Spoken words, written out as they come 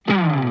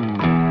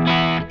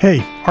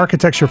Hey,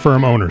 architecture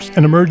firm owners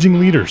and emerging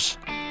leaders.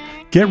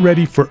 Get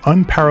ready for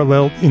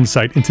unparalleled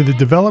insight into the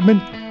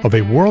development of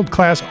a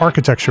world-class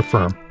architecture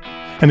firm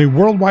and a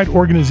worldwide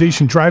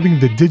organization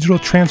driving the digital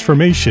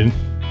transformation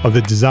of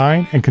the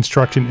design and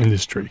construction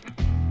industry.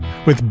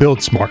 With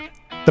Build Smart,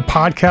 the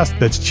podcast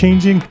that's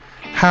changing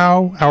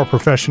how our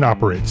profession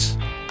operates.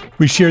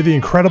 We share the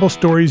incredible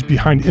stories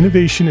behind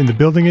innovation in the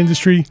building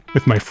industry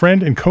with my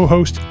friend and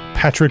co-host,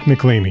 Patrick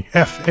McLamey,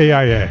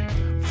 FAIA,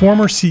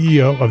 former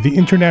CEO of the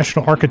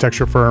international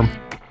architecture firm,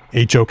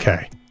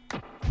 HOK.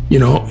 You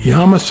know,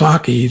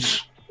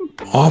 Yamasaki's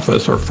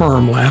office or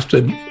firm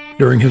lasted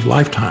during his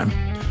lifetime.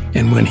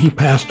 And when he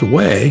passed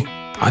away,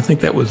 I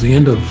think that was the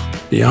end of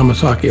the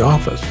Yamasaki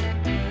office.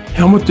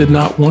 Helmut did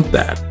not want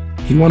that.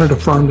 He wanted a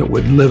firm that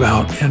would live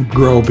out and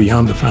grow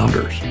beyond the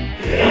founders.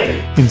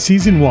 In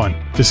Season 1,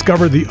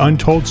 discover the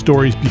untold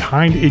stories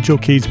behind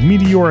HOK's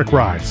meteoric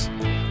rise,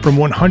 from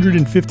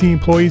 150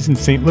 employees in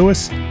St.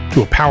 Louis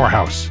to a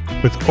powerhouse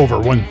with over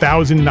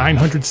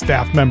 1,900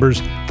 staff members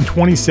and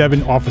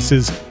 27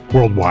 offices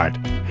worldwide.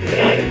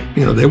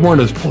 You know, they weren't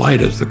as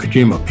polite as the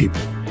Kojima people.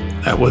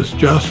 That was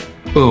just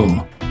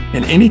boom.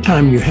 And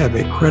anytime you have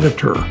a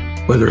creditor,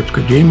 whether it's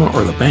Kojima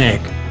or the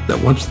bank, that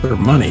wants their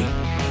money,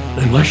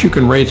 unless you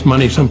can raise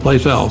money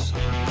someplace else,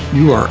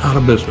 you are out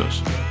of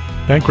business.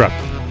 Bankrupt.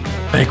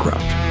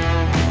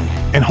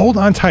 And hold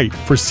on tight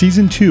for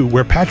Season 2,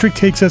 where Patrick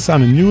takes us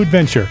on a new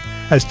adventure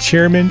as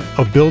chairman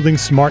of Building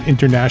Smart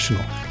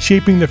International,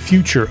 shaping the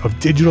future of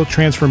digital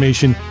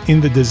transformation in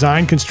the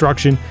design,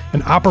 construction,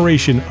 and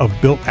operation of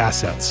built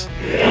assets.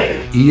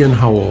 Ian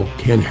Howell,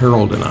 Ken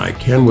Harold, and I,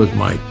 Ken was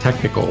my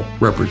technical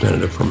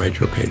representative from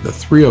HOK. The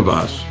three of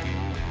us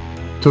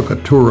took a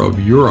tour of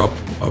Europe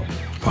of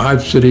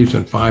 5 cities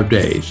in 5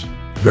 days.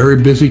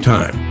 Very busy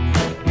time.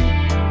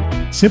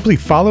 Simply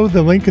follow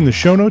the link in the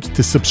show notes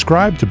to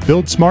subscribe to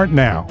Build Smart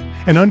now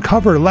and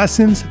uncover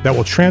lessons that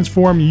will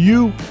transform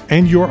you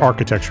and your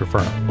architecture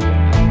firm.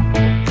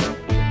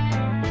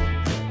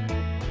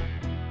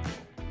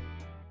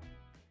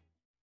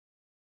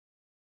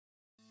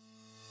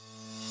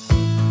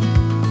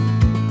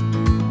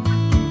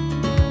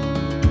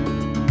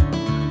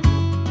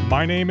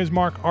 My name is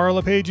Mark R.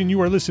 LePage, and you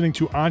are listening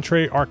to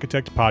Entree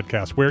Architect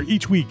Podcast, where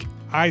each week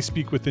I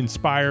speak with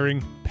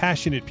inspiring,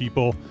 passionate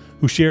people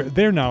who share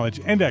their knowledge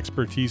and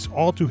expertise,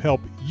 all to help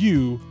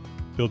you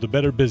build a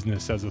better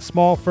business as a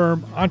small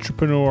firm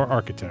entrepreneur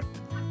architect.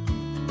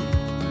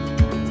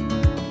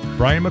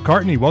 Brian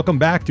McCartney, welcome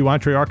back to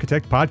Entree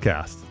Architect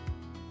Podcast.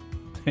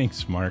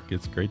 Thanks, Mark.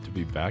 It's great to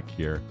be back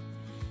here.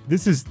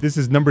 This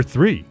is number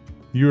 3.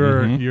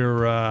 You're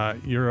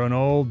an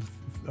old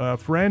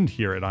friend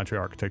here at Entree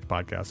Architect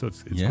Podcast, so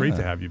it's great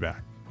to have you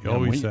back.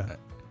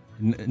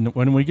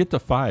 When we get to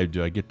 5,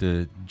 do I get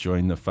to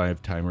join the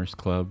 5 Timers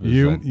Club?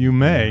 You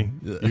may.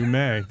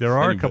 There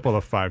are a couple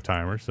of 5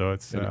 timers, so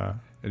it's.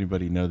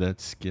 Anybody know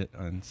that skit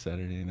on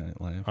Saturday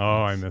Night Live?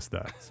 Oh, I missed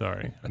that.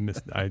 Sorry,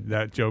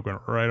 that joke went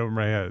right over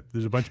my head.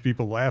 There's a bunch of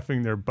people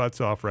laughing their butts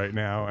off right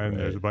now, and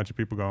there's a bunch of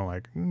people going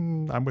like,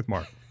 "I'm with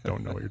Mark."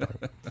 Don't know what you're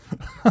talking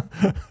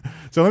about.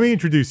 So let me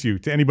introduce you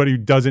to anybody who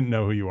doesn't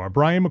know who you are.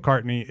 Brian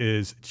McCartney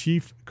is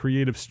Chief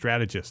Creative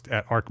Strategist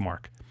at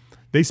ArcMark.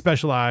 They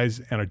specialize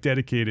and are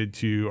dedicated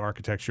to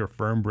architecture,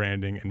 firm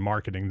branding, and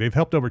marketing. They've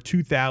helped over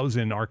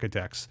 2,000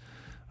 architects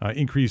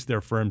increase their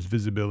firm's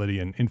visibility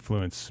and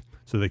influence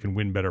so they can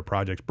win better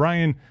projects.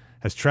 Brian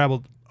has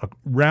traveled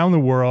around the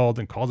world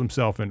and calls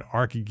himself an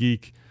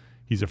archi-geek.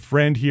 He's a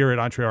friend here at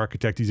Entree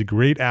Architect. He's a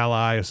great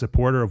ally, a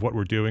supporter of what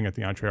we're doing at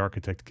the Entree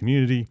Architect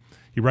community.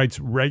 He writes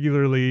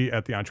regularly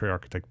at the Entree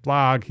Architect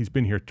blog. He's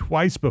been here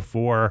twice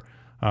before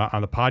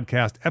on the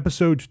podcast,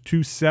 episode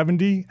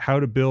 270, How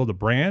to Build a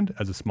Brand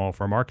as a Small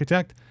Firm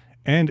Architect,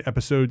 and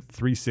episode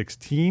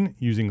 316,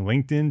 Using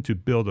LinkedIn to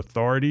Build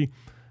Authority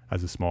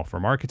as a Small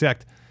Firm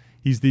Architect.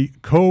 He's the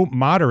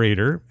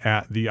co-moderator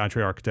at the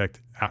Entree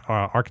Architect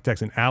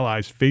Architects and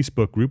Allies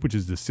Facebook group, which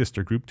is the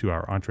sister group to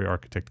our Entree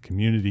Architect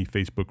community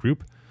Facebook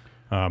group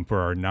for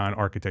our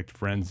non-architect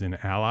friends and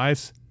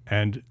allies.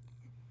 And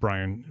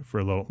Brian, for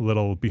a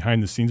little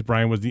behind the scenes,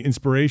 Brian was the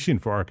inspiration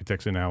for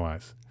Architects and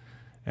Allies.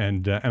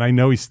 And I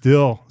know he's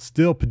still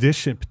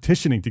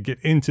petitioning to get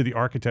into the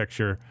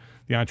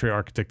Entree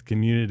Architect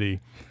community.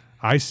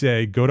 I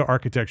say go to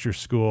architecture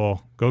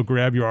school, go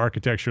grab your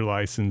architecture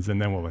license,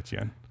 and then we'll let you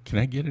in. Can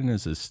I get in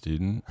as a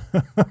student?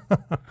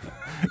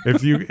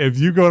 If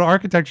you go to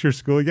architecture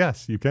school,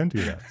 yes, you can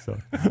do that. So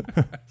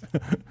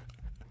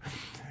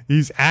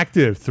he's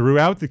active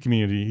throughout the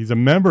community. He's a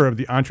member of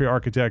the Entree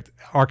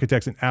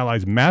Architects and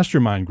Allies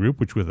Mastermind Group,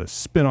 which was a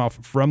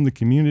spinoff from the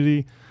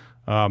community.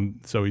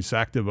 So he's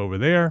active over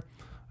there.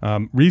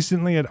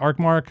 Recently at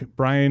ArcMark,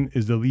 Brian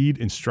is the lead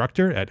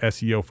instructor at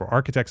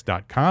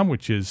SEOforarchitects.com,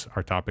 which is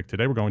our topic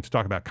today. We're going to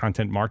talk about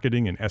content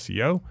marketing and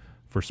SEO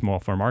for small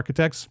firm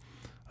architects.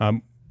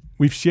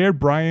 We've shared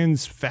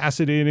Brian's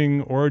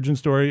fascinating origin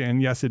story,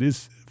 and yes, it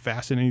is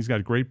fascinating. He's got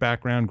a great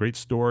background, great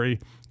story.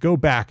 Go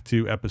back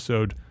to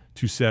episode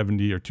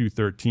 270 or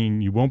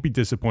 213. You won't be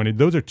disappointed.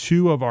 Those are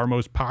 2 of our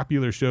most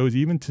popular shows,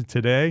 even to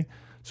today.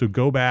 So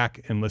go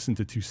back and listen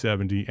to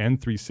 270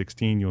 and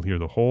 316. You'll hear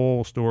the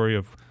whole story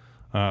of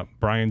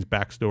Brian's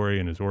backstory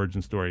and his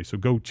origin story. So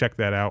go check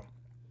that out.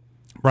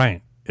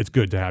 Brian, it's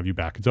good to have you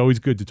back. It's always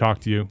good to talk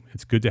to you.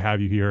 It's good to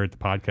have you here at the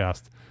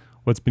podcast.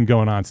 What's been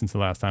going on since the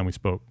last time we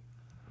spoke?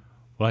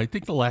 Well, I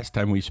think the last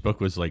time we spoke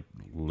was like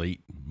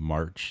late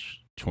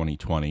March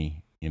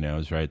 2020. It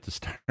was right at the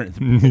start of the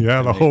pandemic.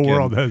 Yeah, the whole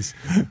world has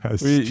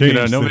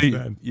changed nobody,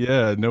 since then.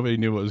 Yeah, nobody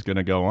knew what was going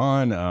to go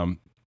on.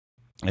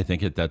 I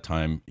think at that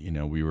time,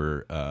 we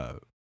were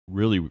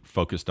really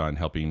focused on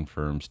helping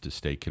firms to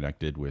stay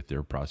connected with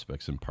their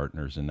prospects and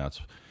partners, and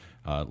that's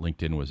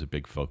LinkedIn was a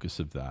big focus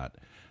of that.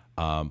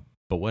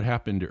 But what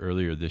happened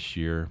earlier this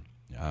year,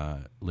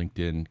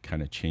 LinkedIn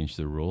kind of changed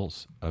the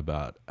rules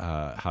about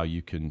how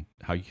you can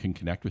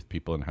connect with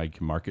people and how you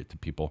can market to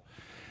people,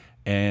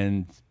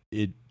 and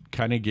it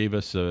kind of gave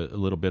us a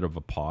little bit of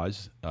a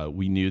pause.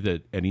 We knew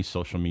that any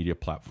social media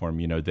platform,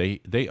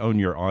 they own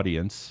your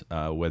audience,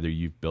 whether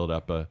you've built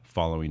up a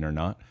following or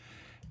not.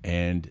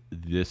 And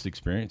this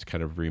experience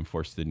kind of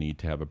reinforced the need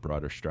to have a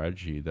broader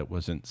strategy that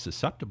wasn't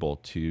susceptible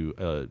to,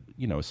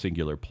 a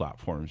singular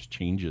platform's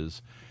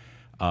changes.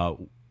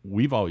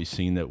 We've always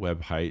seen that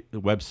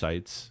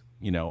websites,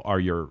 are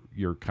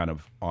your kind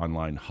of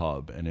online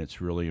hub, and it's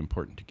really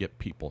important to get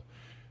people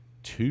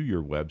to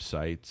your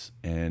websites.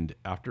 And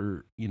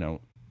after,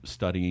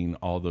 studying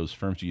all those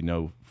firms,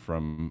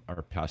 from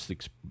our past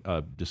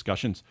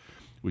discussions,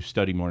 we've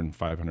studied more than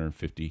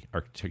 550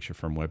 architecture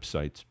firm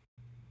websites.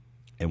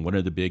 And one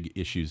of the big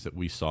issues that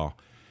we saw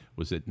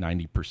was that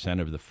 90%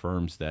 of the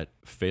firms that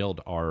failed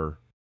our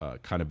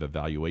kind of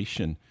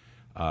evaluation,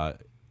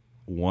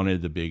 one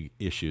of the big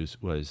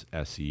issues was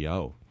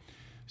SEO.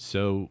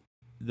 So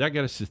that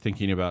got us to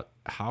thinking about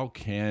how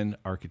can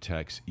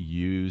architects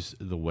use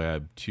the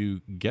web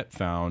to get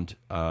found,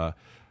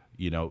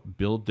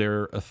 build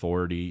their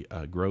authority,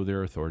 grow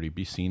their authority,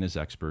 be seen as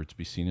experts,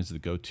 be seen as the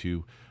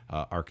go-to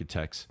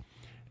architects.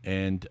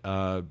 And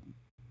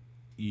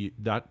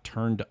that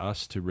turned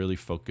us to really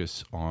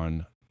focus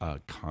on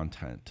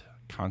content.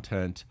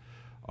 Content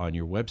on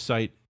your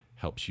website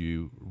helps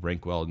you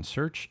rank well in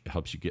search,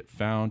 helps you get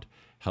found,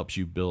 helps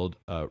you build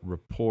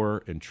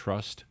rapport and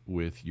trust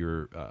with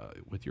your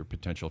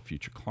potential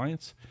future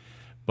clients.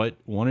 But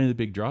one of the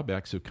big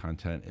drawbacks of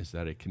content is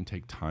that it can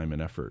take time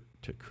and effort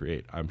to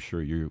create. I'm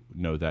sure you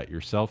know that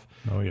yourself.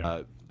 Oh,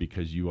 yeah.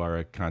 Because you are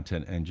a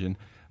content engine.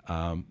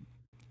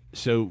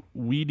 So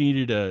we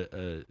needed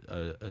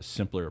a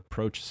simpler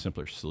approach, a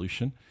simpler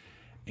solution.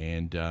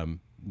 And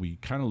we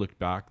kind of looked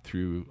back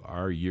through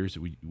our years.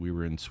 We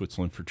were in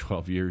Switzerland for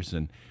 12 years,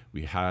 and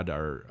we had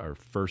our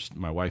first,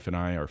 my wife and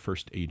I, our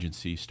first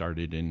agency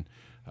started in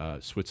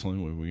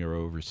Switzerland when we were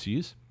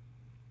overseas.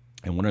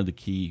 And one of the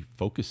key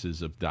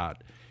focuses of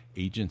that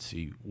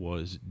agency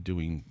was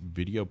doing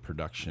video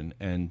production.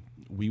 And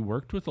we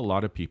worked with a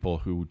lot of people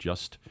who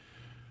just,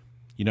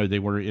 they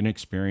were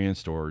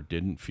inexperienced or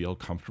didn't feel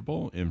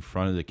comfortable in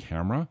front of the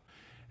camera.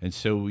 And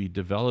so we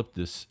developed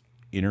this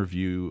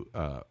interview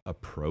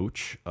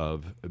approach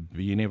of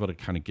being able to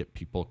kind of get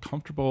people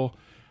comfortable,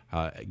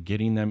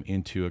 getting them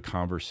into a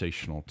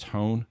conversational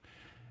tone.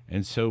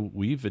 And so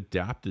we've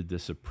adapted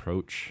this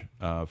approach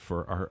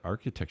for our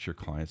architecture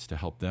clients to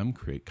help them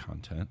create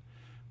content.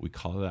 We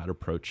call that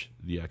approach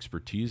the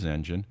Expertise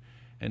Engine.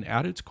 And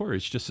at its core,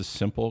 it's just a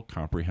simple,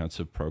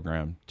 comprehensive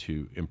program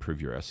to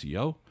improve your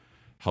SEO,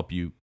 help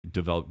you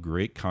develop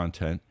great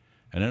content,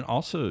 and then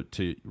also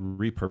to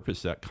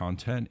repurpose that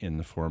content in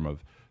the form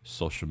of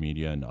social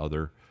media and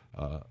other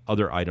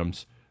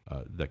items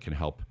that can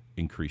help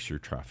increase your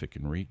traffic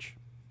and reach.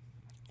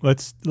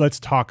 Let's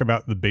talk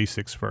about the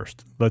basics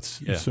first.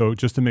 So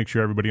just to make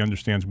sure everybody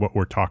understands what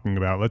we're talking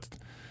about, let's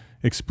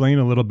explain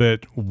a little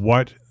bit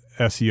what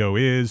SEO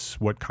is,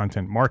 what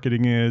content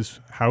marketing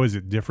is, how is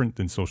it different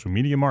than social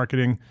media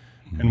marketing,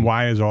 and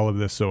why is all of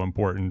this so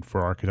important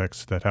for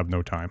architects that have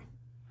no time?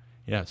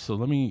 Yeah, so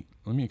let me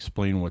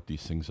explain what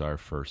these things are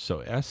first.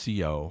 So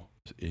SEO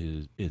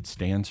it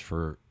stands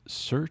for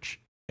search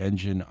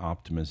engine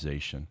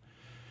optimization.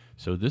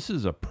 So this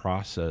is a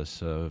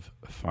process of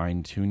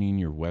fine-tuning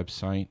your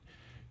website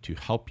to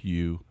help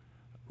you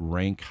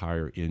rank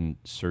higher in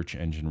search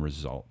engine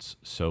results.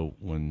 So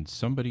when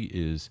somebody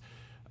is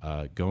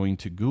going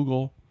to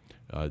Google,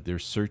 they're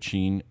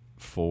searching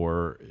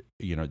for,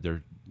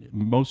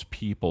 most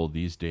people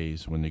these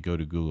days when they go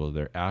to Google,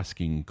 they're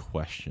asking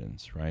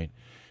questions, right?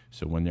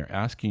 So when they're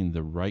asking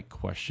the right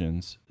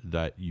questions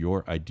that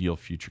your ideal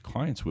future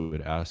clients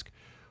would ask,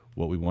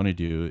 what we want to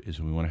do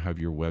is we want to have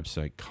your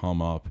website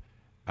come up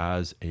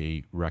as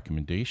a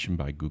recommendation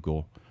by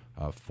Google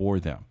for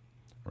them,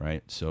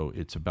 right? So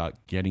it's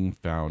about getting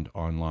found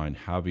online,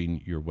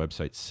 having your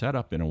website set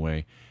up in a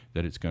way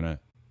that it's going to,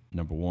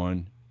 number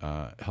one,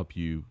 help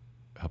you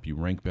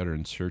rank better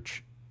in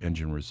search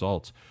engine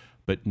results,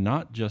 but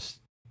not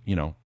just,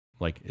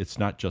 it's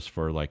not just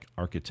for like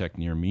architect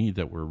near me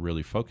that we're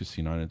really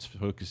focusing on. It's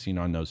focusing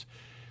on those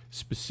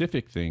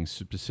specific things,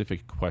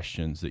 specific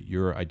questions that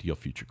your ideal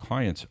future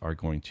clients are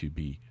going to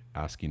be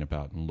asking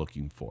about and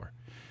looking for.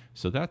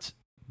 So that's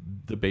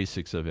the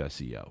basics of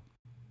SEO.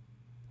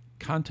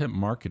 Content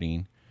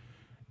marketing,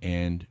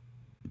 and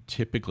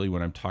typically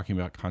when I'm talking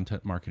about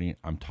content marketing,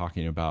 I'm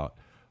talking about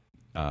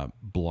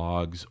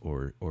blogs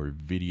or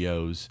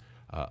videos,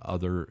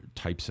 other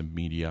types of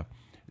media.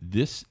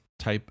 This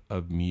type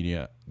of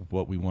media,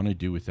 what we want to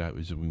do with that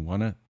is we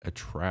want to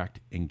attract,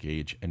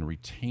 engage, and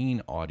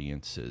retain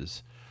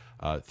audiences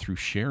through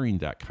sharing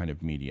that kind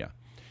of media.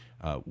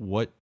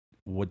 What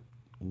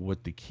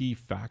the key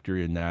factor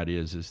in that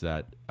is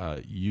that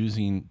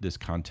using this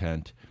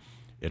content,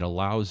 it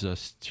allows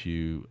us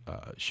to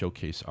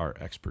showcase our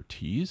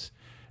expertise.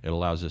 It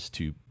allows us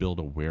to build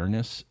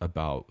awareness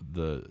about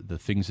the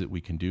things that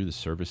we can do, the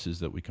services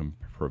that we can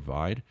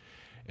provide.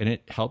 And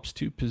it helps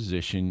to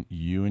position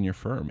you and your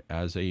firm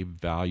as a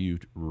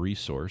valued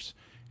resource.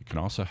 It can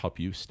also help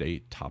you stay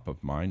top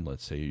of mind.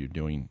 Let's say you're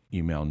doing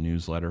email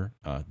newsletter.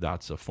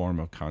 That's a form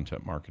of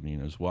content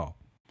marketing as well.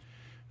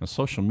 Now,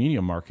 social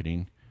media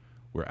marketing,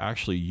 we're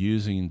actually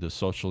using the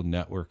social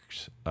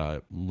networks,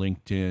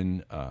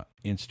 LinkedIn,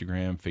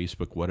 Instagram,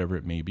 Facebook, whatever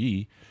it may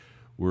be.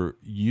 We're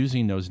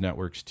using those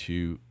networks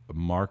to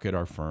market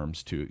our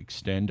firms, to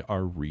extend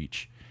our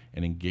reach,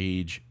 and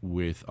engage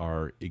with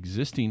our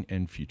existing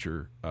and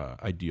future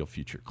ideal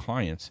future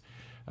clients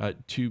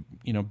to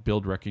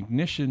build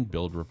recognition,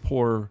 build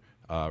rapport,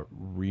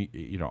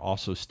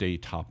 also stay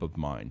top of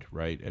mind,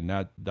 right? And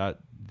that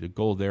the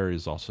goal there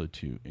is also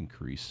to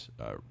increase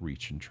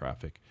reach and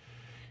traffic.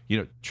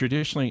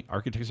 Traditionally,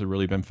 architects have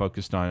really been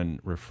focused on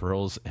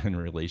referrals and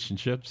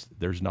relationships.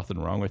 There's nothing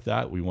wrong with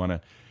that. We want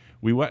to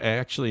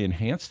actually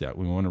enhance that.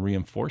 We want to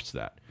reinforce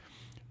that.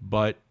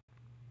 But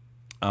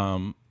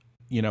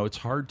it's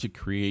hard to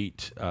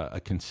create a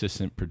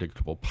consistent,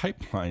 predictable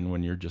pipeline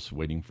when you're just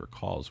waiting for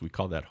calls. We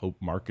call that hope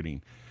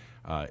marketing.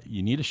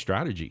 You need a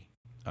strategy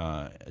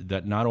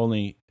that not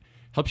only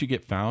helps you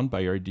get found by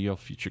your ideal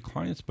future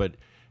clients, but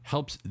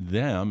helps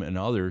them and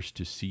others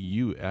to see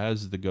you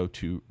as the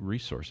go-to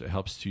resource. It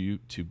helps you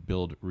to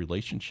build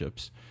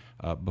relationships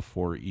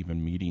before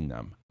even meeting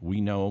them.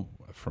 We know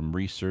from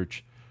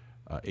research,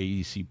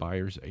 AEC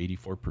buyers,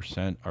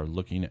 84% are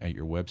looking at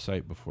your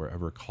website before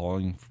ever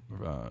calling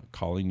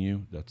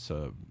you. That's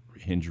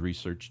Hinge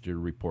Research did a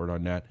report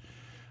on that,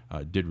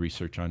 did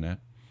research on that.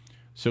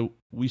 So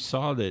we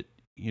saw that,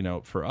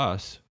 for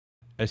us,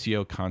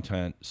 SEO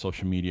content,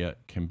 social media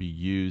can be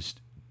used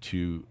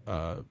to,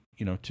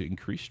 to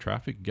increase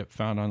traffic, get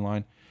found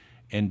online,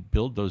 and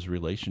build those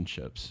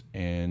relationships.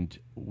 And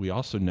we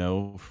also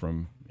know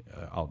from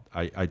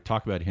I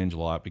talk about Hinge a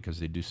lot because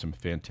they do some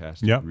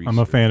fantastic research. I'm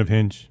a fan of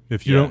Hinge.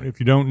 If you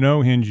don't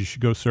know Hinge, you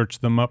should go search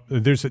them up.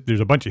 There's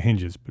a bunch of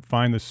Hinges, but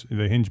find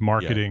the Hinge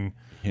marketing.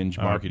 Hinge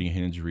marketing,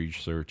 Hinge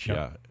research,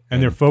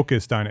 And they're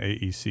focused on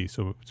AEC,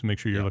 so make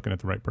sure you're looking at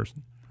the right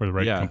person or the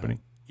right company.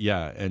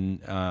 Yeah,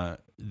 and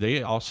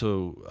they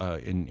also,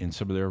 in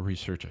some of their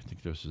research, I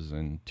think this was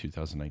in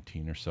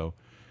 2019 or so,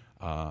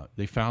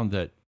 they found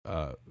that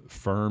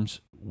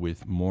firms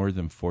with more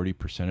than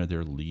 40% of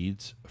their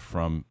leads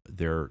from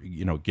their,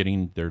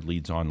 getting their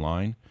leads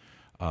online,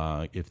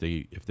 if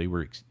they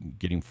were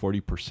getting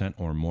 40%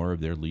 or more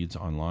of their leads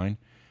online,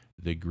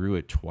 they grew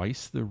at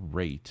twice the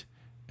rate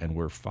and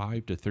were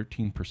 5 to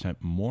 13%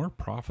 more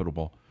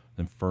profitable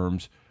than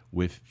firms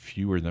with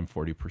fewer than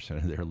 40%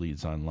 of their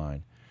leads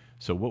online.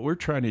 So what we're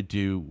trying to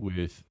do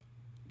with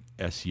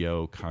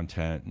SEO,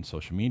 content, and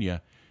social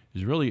media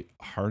is really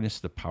harness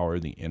the power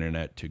of the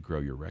internet to grow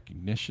your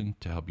recognition,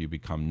 to help you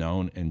become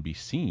known and be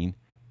seen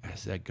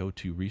as that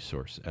go-to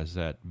resource, as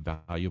that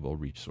valuable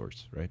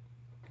resource, right?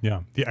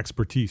 Yeah, the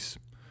expertise.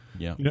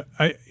 Yeah.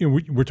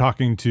 We're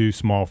talking to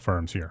small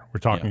firms here.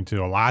 We're talking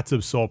to lots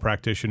of sole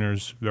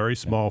practitioners, very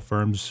small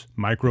firms,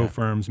 micro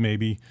firms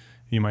maybe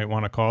you might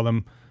want to call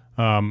them.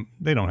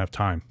 They don't have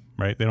time,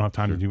 right? They don't have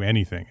time to do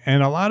anything.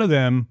 And a lot of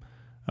them,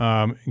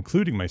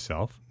 including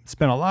myself,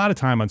 spend a lot of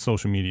time on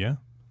social media,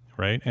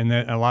 right? And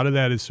that a lot of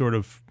that is sort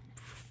of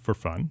for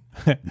fun.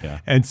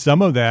 And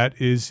some of that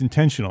is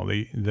intentional.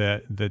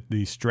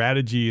 The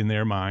strategy in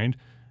their mind,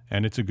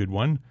 and it's a good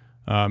one,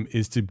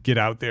 is to get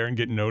out there and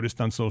get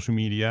noticed on social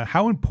media.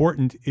 How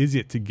important is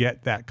it to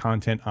get that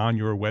content on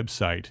your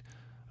website,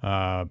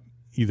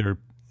 either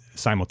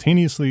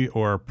simultaneously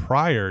or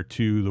prior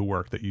to the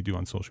work that you do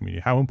on social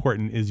media? How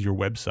important is your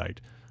website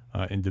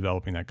in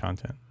developing that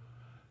content?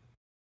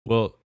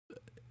 Well,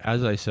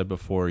 as I said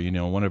before,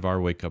 one of our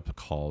wake-up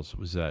calls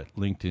was that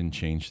LinkedIn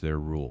changed their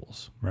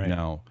rules. Right.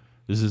 Now,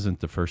 this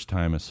isn't the first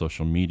time a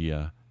social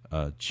media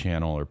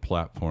channel or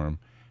platform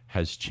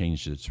has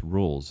changed its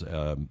rules.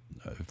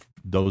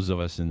 Those of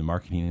us in the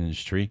marketing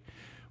industry,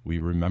 we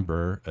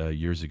remember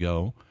years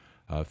ago,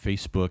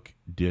 Facebook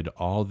did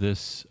all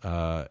this,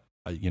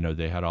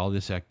 they had all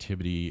this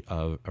activity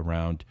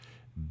around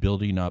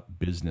building up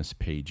business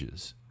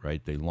pages,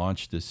 right? They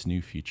launched this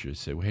new feature,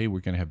 say, hey, we're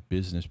going to have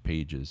business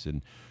pages,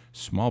 and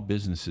small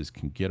businesses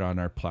can get on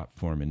our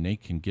platform and they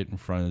can get in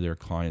front of their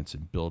clients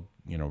and build,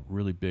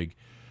 really big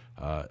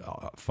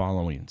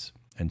followings.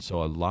 And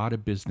so a lot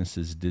of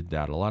businesses did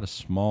that. A lot of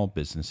small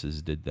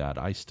businesses did that.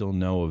 I still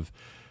know of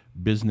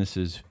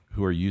businesses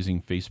who are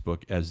using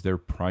Facebook as their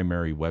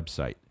primary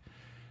website.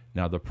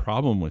 Now, the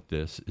problem with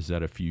this is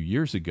that a few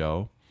years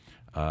ago,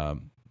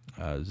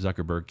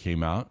 Zuckerberg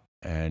came out,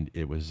 and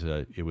it was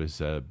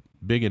a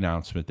big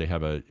announcement. They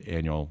have an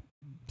annual,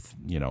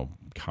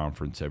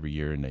 conference every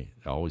year, and they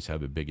always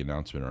have a big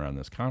announcement around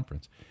this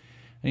conference.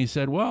 And he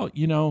said, well,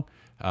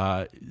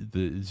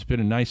 it's been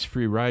a nice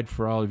free ride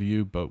for all of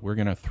you, but we're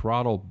going to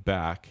throttle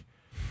back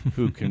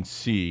who can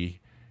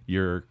see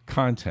your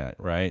content,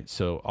 right?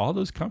 So all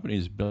those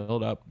companies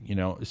build up,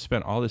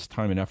 spent all this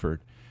time and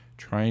effort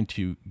trying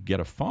to get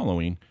a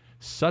following,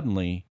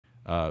 suddenly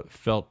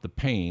felt the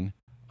pain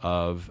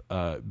of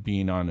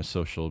being on a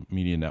social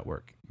media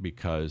network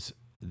because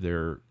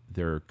their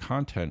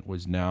content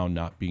was now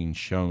not being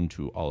shown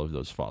to all of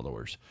those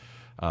followers.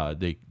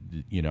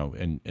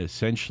 And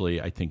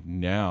essentially, I think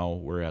now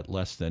we're at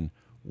less than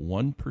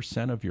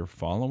 1% of your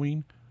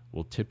following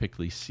will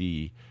typically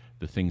see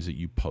the things that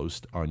you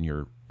post on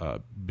your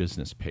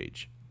business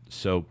page.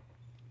 So,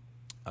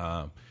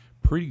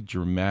 pretty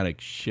dramatic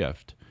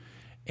shift.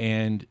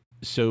 And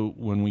so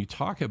when we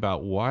talk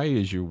about why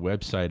is your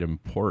website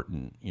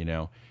important,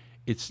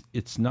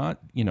 it's not,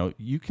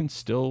 you can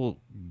still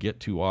get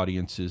to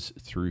audiences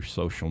through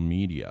social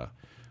media,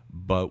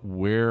 but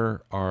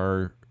where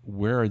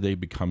are they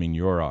becoming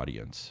your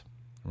audience,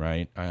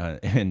 right?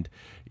 And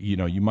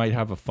you might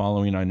have a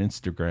following on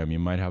Instagram, you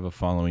might have a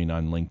following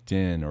on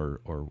LinkedIn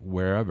or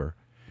wherever,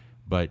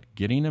 but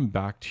getting them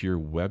back to your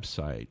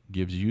website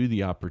gives you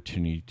the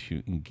opportunity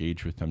to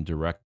engage with them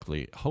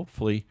directly.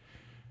 Hopefully,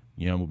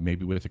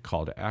 maybe with a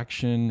call to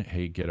action,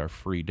 hey, get our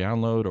free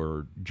download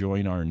or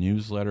join our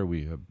newsletter.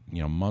 We have,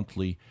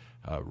 monthly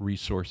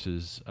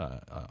resources,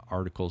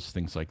 articles,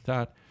 things like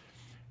that.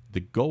 The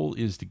goal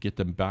is to get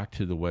them back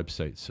to the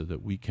website so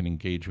that we can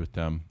engage with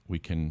them. We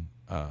can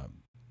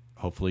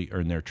hopefully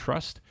earn their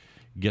trust,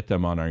 get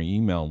them on our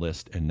email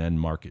list, and then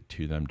market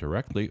to them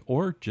directly,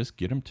 or just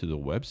get them to the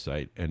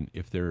website. And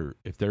if they're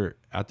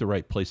at the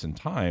right place and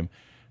time,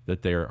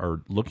 that they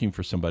are looking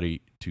for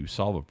somebody to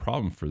solve a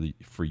problem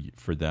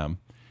for them,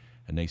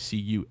 and they see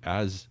you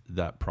as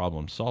that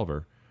problem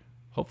solver,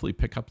 hopefully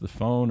pick up the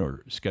phone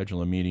or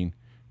schedule a meeting,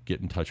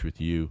 get in touch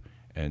with you,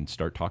 and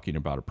start talking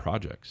about a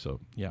project. So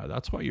yeah,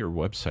 that's why your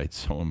website's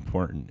so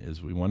important,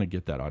 is we want to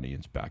get that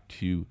audience back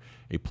to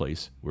a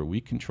place where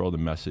we control the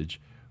message,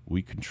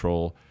 we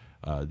control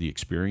the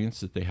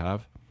experience that they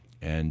have,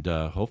 and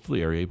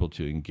hopefully are able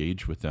to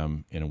engage with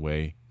them in a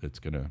way that's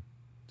going to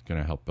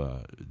help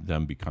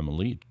them become a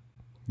lead.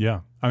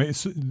 Yeah. I mean,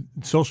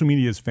 social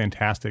media is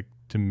fantastic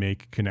to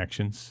make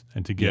connections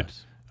and to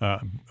get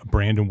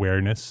brand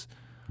awareness.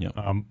 Yep.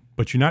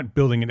 But you're not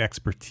building an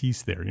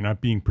expertise there. You're not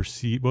being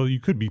perceived. Well,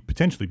 you could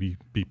potentially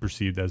be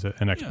perceived as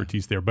an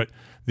expertise there. But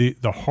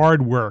the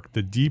hard work,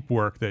 the deep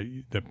work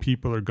that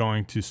people are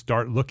going to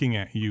start looking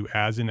at you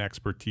as an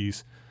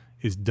expertise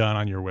is done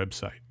on your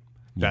website.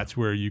 Yeah. That's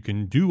where you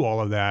can do all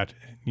of that,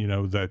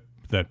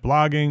 that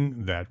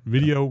blogging, that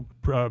video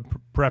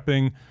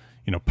prepping,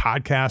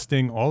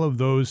 podcasting, all of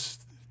those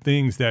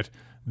things that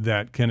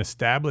can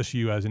establish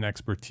you as an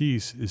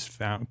expertise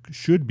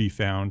should be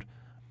found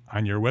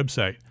on your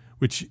website,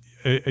 which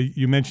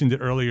you mentioned it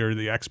earlier,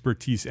 the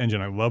Expertise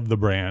Engine. I love the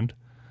brand.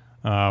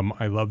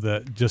 I love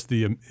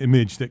the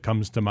image that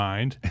comes to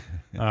mind.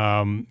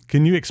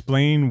 Can you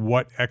explain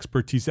what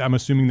Expertise, I'm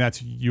assuming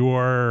that's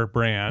your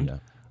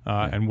brand,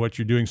 and what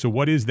you're doing. So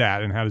what is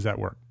that and how does that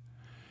work?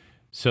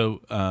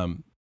 So,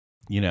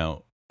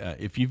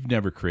 if you've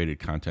never created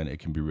content, it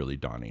can be really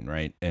daunting,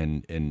 right?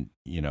 And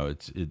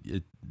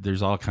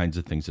there's all kinds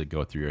of things that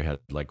go through your head,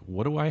 like,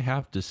 what do I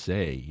have to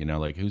say?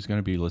 Like, who's going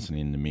to be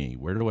listening to me?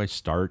 Where do I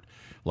start?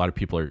 A lot of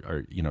people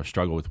are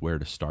struggle with where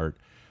to start.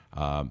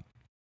 I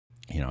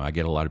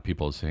get a lot of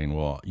people saying,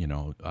 well,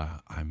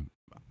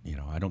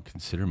 I don't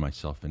consider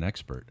myself an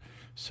expert.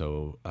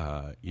 So,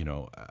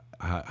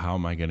 how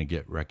am I going to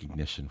get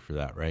recognition for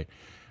that, right?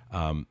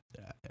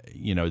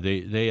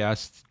 They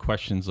ask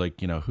questions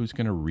like, who's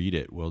going to read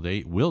it? Will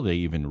they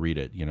even read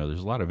it? There's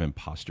a lot of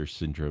imposter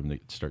syndrome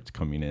that starts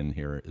coming in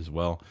here as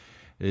well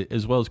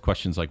as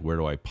questions like, where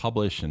do I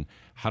publish and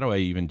how do I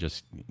even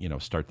just,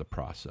 start the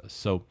process?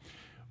 So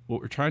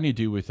what we're trying to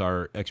do with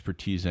our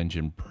Expertise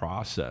Engine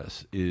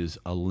process is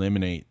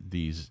eliminate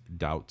these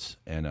doubts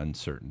and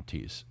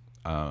uncertainties.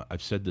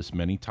 I've said this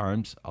many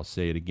times. I'll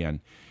say it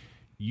again.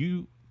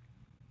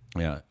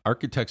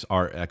 Architects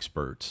are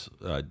experts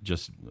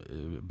just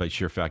by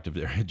sheer fact of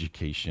their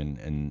education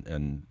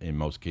and in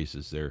most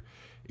cases their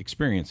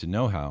experience and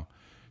know-how.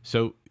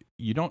 So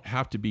you don't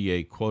have to be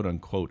a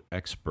quote-unquote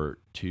expert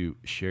to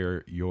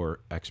share your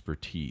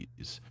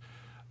expertise.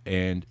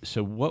 And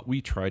so what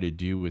we try to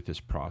do with this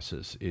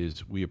process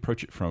is we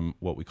approach it from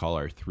what we call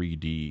our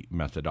 3D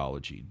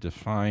methodology: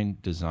 define,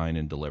 design,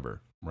 and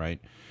deliver,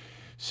 right?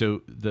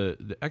 So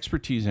the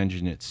Expertise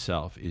Engine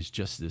itself is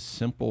just this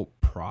simple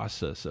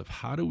process of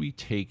how do we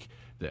take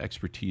the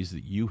expertise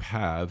that you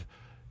have,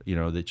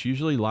 that's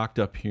usually locked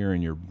up here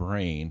in your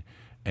brain,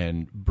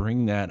 and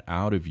bring that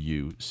out of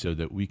you so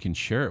that we can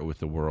share it with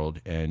the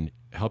world and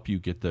help you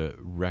get the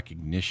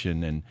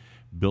recognition and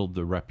build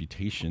the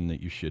reputation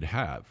that you should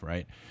have,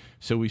 right?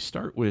 So we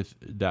start with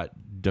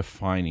that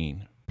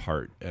defining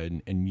part,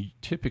 and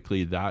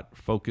typically that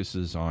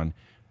focuses on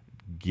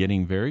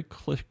getting very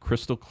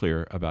crystal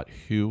clear about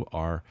who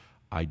our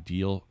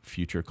ideal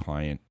future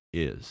client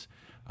is.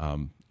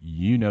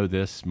 You know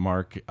this,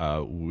 Mark.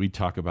 We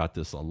talk about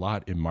this a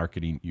lot in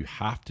marketing. You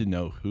have to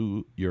know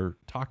who you're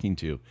talking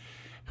to.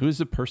 Who is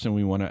the person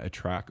we want to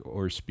attract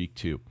or speak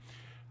to?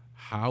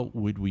 How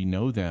would we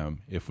know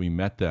them if we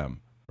met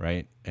them,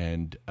 right?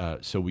 And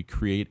so we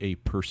create a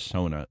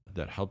persona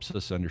that helps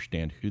us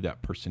understand who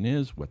that person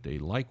is, what they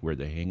like, where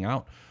they hang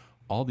out,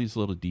 all these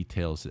little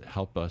details that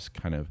help us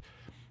kind of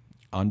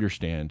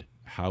understand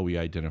how we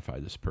identify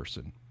this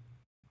person.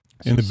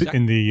 In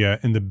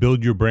the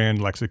build your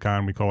brand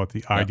lexicon, we call it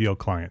the ideal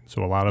client.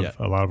 So a lot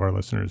of our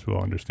listeners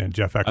will understand.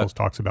 Jeff Eccles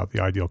talks about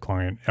the ideal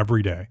client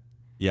every day.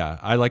 Yeah,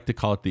 I like to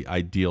call it the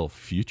ideal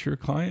future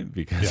client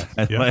because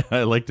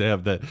I like to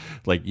have that,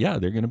 like, they're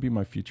going to be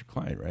my future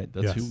client, right?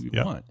 That's who we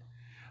want.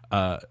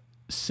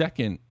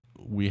 Second,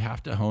 we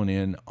have to hone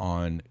in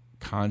on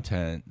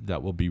content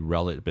that will be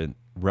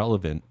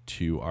relevant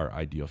to our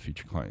ideal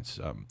future clients.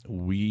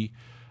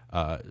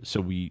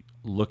 So we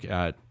look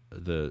at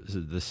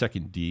the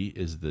second D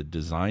is the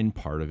design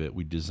part of it.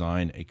 We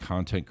design a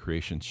content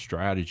creation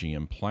strategy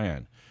and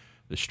plan.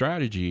 The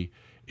strategy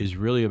is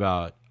really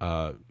about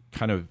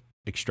kind of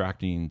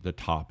extracting the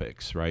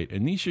topics, right?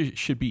 And these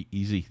should be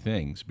easy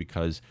things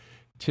because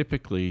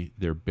typically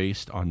they're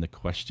based on the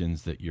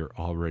questions that you're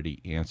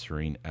already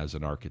answering as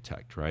an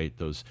architect, right?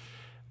 Those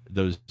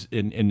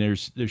and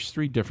there's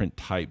three different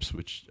types,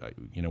 which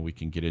we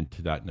can get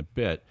into that in a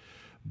bit,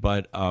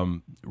 but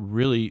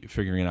really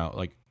figuring out,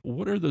 like,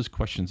 what are those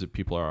questions that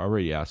people are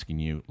already asking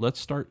you?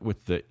 Let's start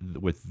with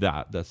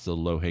that. That's the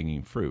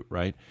low-hanging fruit,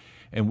 right?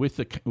 And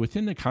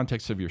within the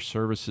context of your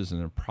services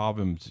and the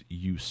problems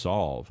you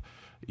solve,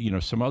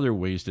 some other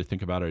ways to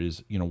think about it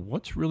is,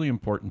 what's really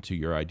important to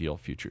your ideal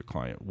future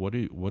client? What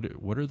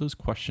are those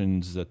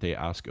questions that they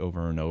ask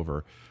over and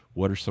over?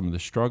 What are some of the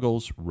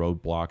struggles,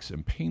 roadblocks,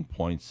 and pain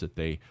points that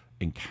they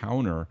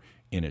encounter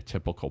in a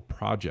typical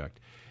project?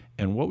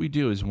 And what we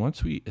do is,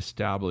 once we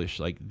establish,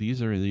 like,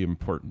 these are the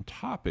important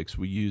topics,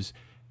 we use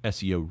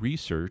SEO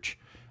research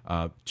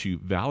to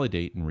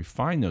validate and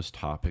refine those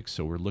topics.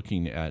 So we're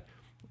looking at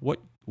what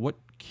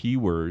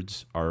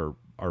keywords are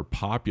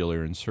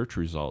popular in search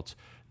results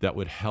that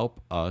would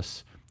help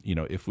us,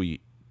 if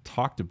we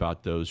talked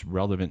about those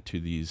relevant to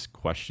these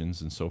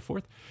questions and so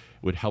forth,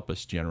 would help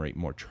us generate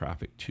more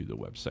traffic to the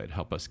website,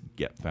 help us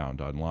get found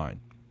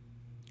online.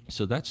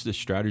 So that's the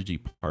strategy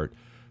part.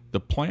 The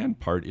plan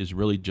part is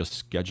really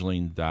just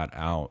scheduling that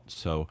out.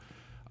 So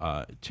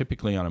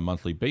typically on a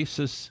monthly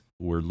basis,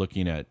 we're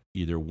looking at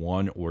either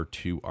 1 or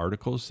 2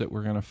 articles that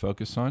we're going to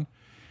focus on,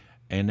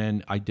 and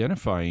then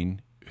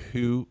identifying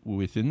who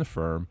within the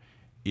firm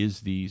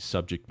is the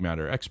subject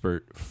matter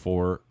expert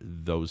for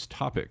those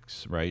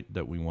topics, right?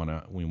 That we want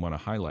to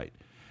highlight.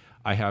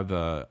 I have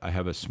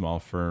a small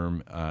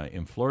firm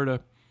in Florida.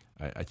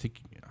 I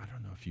think, I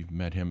don't know if you've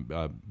met him,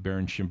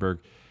 Baron Schimberg.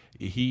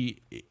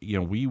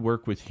 We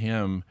work with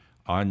him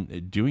on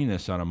doing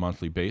this on a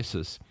monthly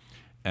basis,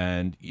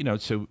 and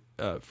so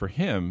for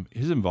him,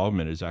 his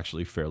involvement is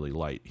actually fairly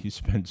light. He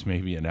spends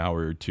maybe an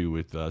hour or 2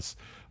 with us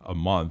a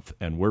month,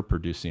 and we're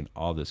producing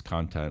all this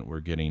content.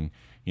 We're getting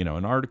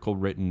an article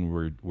written.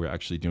 We're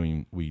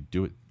actually we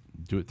do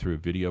it through a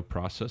video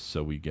process.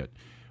 So we get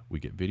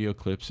video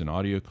clips and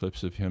audio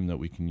clips of him that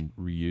we can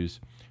reuse,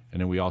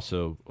 and then we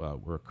also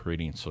we're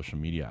creating social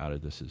media out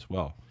of this as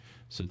well.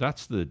 So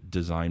that's the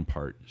design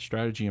part,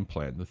 strategy and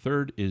plan. The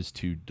third is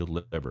to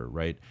deliver,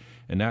 right?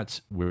 And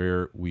that's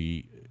where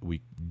we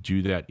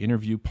do that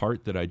interview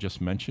part that I just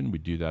mentioned. We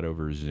do that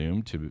over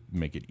Zoom to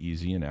make it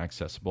easy and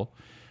accessible.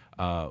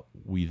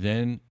 We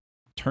then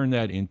turn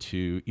that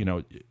into,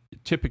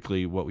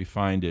 typically what we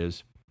find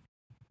is,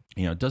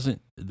 a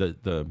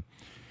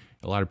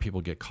lot of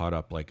people get caught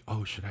up like,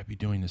 oh, should I be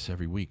doing this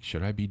every week?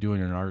 Should I be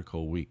doing an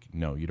article a week?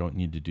 No, you don't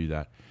need to do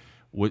that.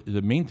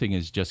 The main thing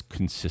is just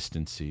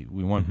consistency.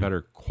 We want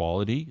better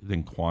quality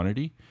than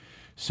quantity.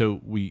 So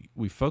we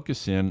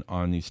focus in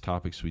on these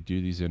topics. We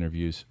do these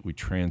interviews. We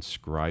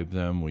transcribe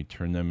them. We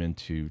turn them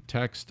into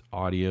text,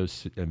 audio,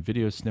 and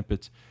video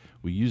snippets.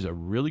 We use a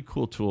really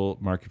cool tool.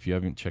 Mark, if you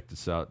haven't checked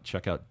this out,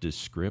 check out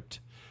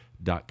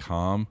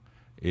Descript.com.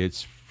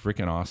 It's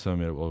freaking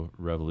awesome. It will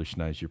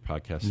revolutionize your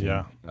podcasting.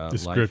 Yeah,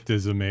 Descript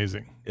is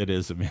amazing. It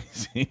is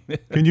amazing.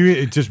 Can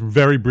you just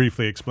very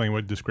briefly explain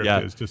what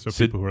Descript is, just so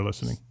people who are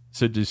listening?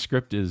 So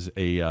Descript is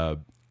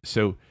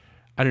so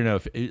I don't know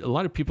if a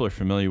lot of people are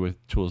familiar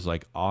with tools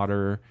like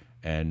Otter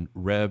and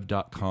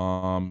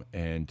Rev.com,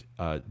 and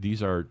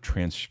these are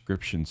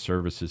transcription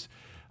services.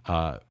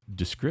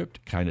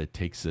 Descript kind of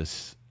takes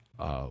this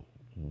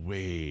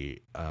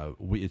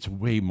it's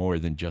way more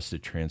than just a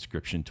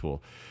transcription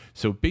tool.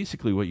 So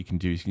basically what you can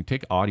do is you can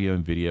take audio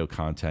and video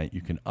content,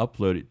 you can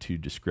upload it to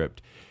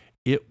Descript.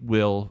 It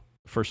will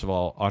first of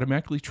all,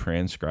 automatically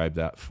transcribe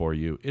that for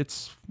you.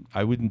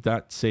 I would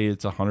not say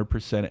it's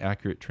 100%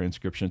 accurate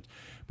transcription,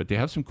 but they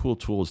have some cool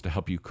tools to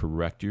help you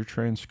correct your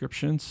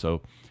transcriptions.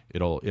 So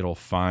it'll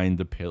find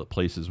the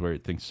places where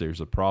it thinks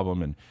there's a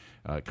problem and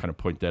kind of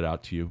point that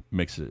out to you.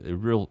 Makes it a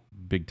real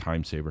big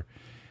time saver.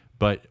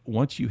 But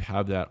once you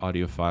have that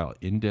audio file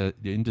in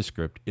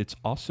Descript, it's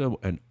also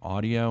an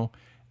audio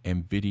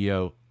and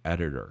video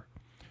editor.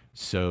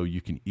 So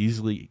you can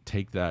easily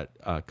take that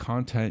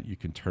content, you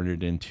can turn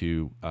it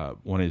into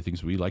one of the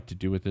things we like to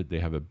do with it. They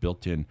have a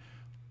built-in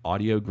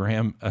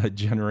audiogram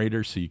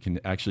generator, so you can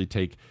actually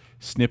take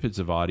snippets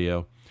of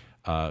audio,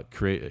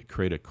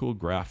 create a cool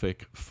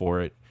graphic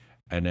for it,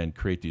 and then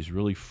create these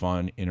really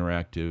fun,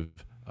 interactive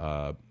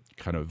they're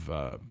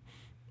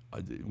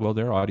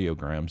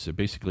audiograms. So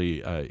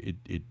basically,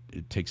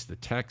 it takes the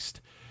text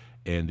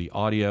and the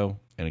audio,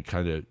 and it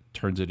kind of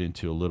turns it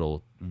into a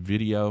little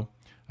video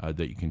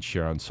that you can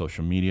share on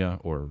social media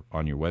or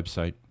on your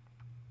website.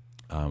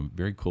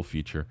 Very cool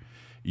feature.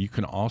 You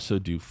can also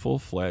do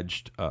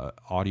full-fledged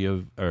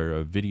audio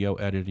or video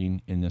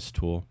editing in this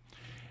tool.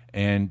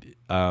 And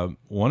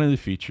one of the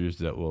features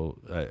that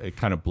it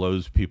kind of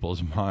blows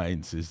people's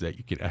minds is that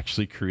you can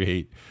actually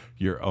create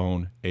your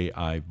own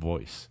AI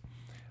voice.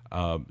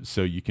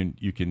 So you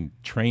can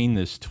train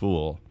this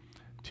tool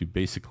to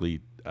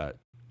basically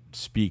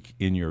speak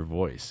in your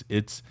voice.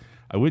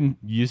 I wouldn't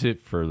use it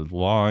for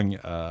long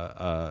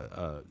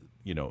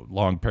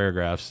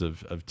paragraphs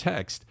of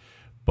text,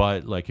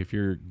 but like if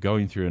you're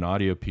going through an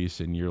audio piece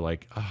and you're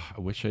like, I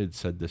wish I had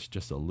said this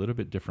just a little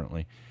bit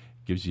differently,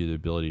 it gives you the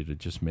ability to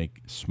just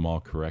make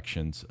small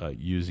corrections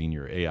using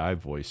your AI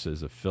voice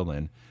as a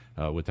fill-in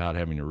without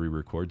having to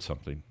re-record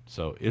something.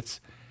 So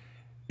it's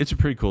a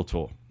pretty cool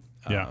tool.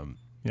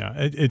 Yeah,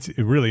 it's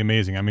really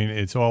amazing. I mean,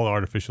 it's all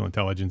artificial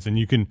intelligence, and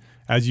you can,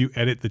 as you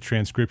edit the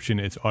transcription,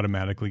 it's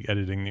automatically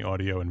editing the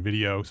audio and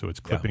video, so it's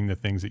clipping the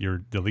things that you're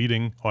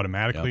deleting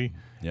automatically.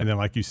 Yep. And then,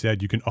 like you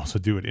said, you can also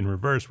do it in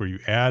reverse, where you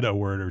add a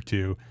word or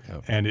two,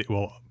 and it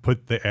will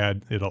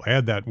it'll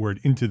add that word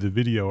into the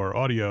video or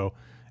audio,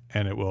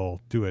 and it will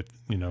do it,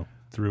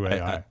 through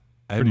AI.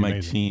 I have my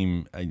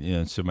team,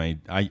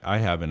 I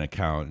have an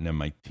account, and then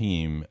my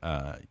team,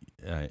 I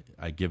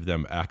give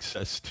them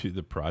access to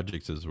the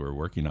projects as we're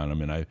working on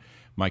them. And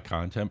my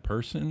content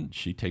person,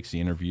 she takes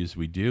the interviews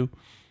we do.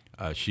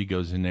 She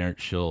goes in there,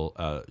 she'll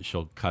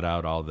cut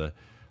out all the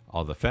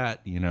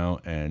fat,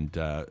 and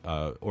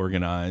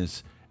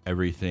organize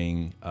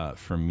everything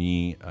for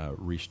me,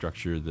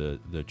 restructure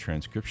the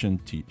transcription.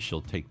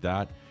 She'll take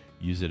that,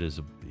 use it as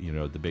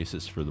the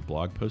basis for the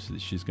blog post that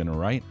she's going to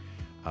write.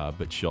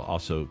 But she'll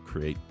also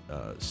create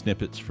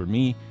snippets for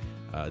me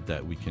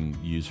that we can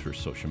use for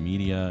social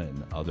media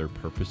and other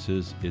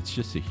purposes. It's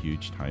just a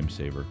huge time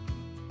saver.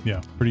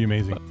 Yeah, pretty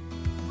amazing.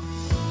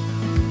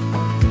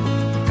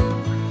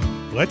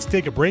 Let's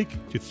take a break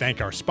to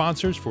thank our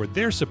sponsors for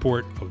their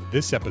support of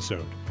this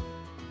episode.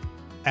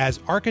 As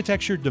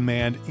architecture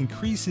demand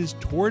increases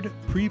toward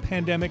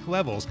pre-pandemic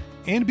levels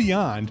and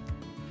beyond,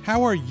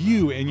 how are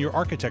you and your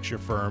architecture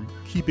firm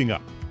keeping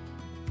up?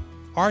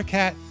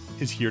 ARCAT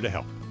is here to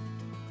help.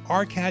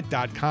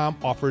 ARCAT.com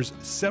offers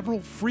several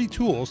free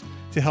tools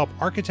to help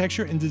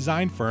architecture and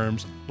design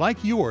firms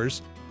like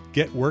yours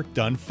get work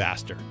done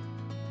faster.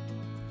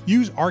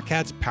 Use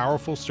ARCAT's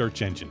powerful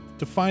search engine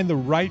to find the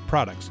right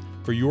products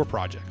for your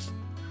projects,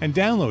 and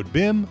download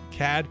BIM,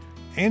 CAD,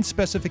 and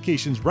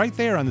specifications right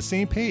there on the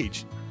same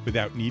page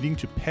without needing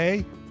to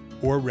pay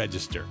or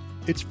register.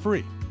 It's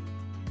free.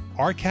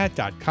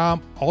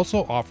 ARCAT.com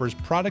also offers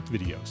product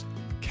videos,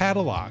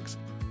 catalogs,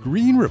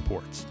 green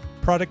reports,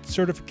 product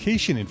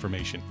certification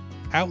information,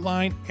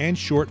 outline and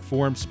short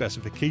form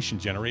specification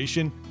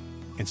generation,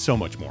 and so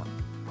much more.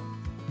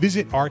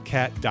 Visit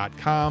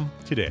ARCAT.com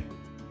today.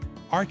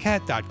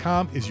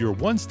 ARCAT.com is your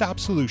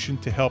one-stop solution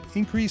to help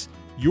increase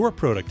your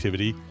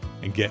productivity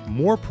and get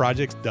more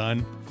projects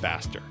done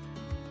faster.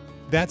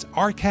 That's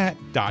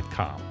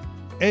ARCAT.com.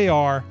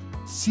 ARCAT.com.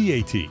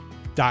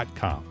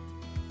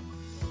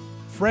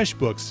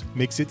 FreshBooks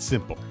makes it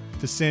simple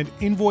to send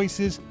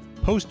invoices,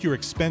 post your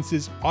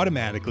expenses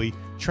automatically,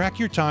 track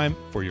your time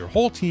for your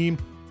whole team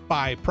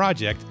by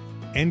project,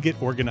 and get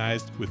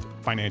organized with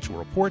financial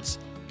reports,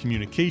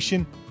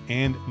 communication,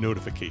 and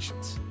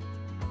notifications.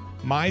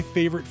 My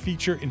favorite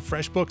feature in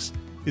FreshBooks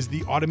is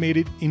the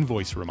automated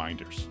invoice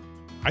reminders.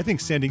 I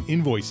think sending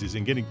invoices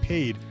and getting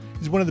paid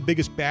is one of the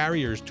biggest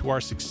barriers to our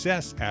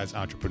success as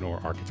entrepreneur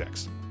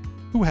architects.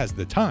 Who has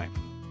the time?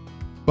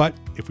 But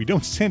if we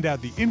don't send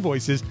out the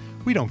invoices,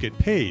 we don't get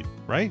paid,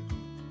 right?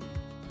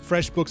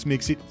 FreshBooks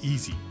makes it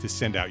easy to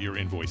send out your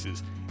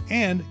invoices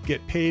and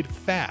get paid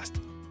fast,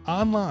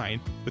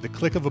 online, with a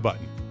click of a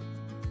button.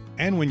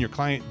 And when your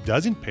client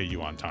doesn't pay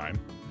you on time,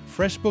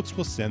 FreshBooks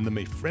will send them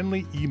a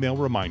friendly email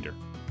reminder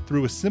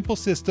through a simple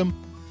system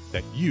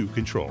that you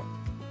control.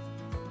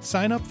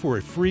 Sign up for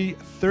a free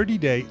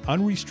 30-day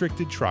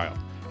unrestricted trial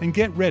and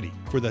get ready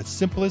for the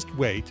simplest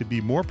way to be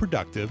more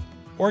productive,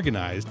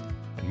 organized,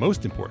 and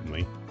most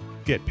importantly,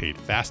 get paid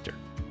faster.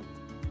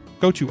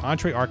 Go to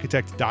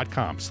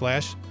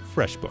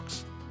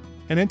entrearchitect.com/FreshBooks.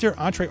 and enter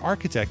Entree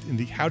Architect in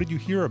the How Did You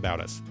Hear About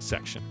Us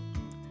section.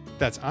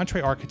 That's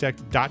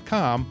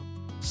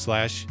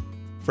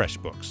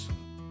entrearchitect.com/freshbooks.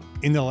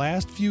 In the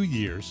last few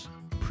years,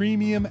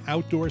 premium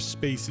outdoor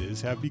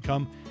spaces have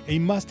become a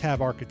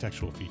must-have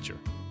architectural feature.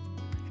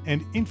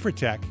 And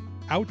Infratech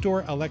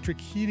outdoor electric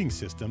heating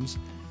systems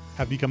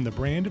have become the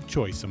brand of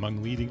choice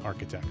among leading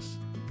architects.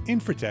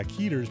 Infratech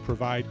heaters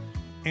provide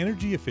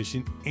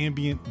energy-efficient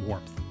ambient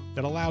warmth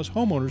that allows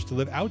homeowners to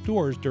live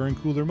outdoors during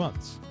cooler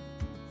months.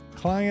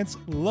 Clients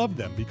love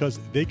them because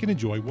they can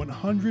enjoy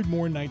 100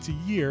 more nights a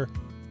year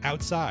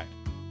outside.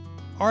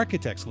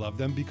 Architects love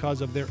them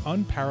because of their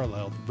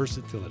unparalleled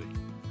versatility.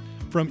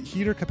 From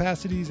heater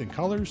capacities and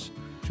colors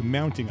to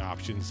mounting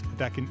options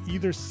that can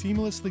either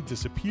seamlessly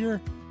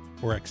disappear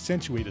or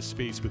accentuate a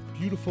space with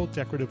beautiful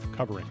decorative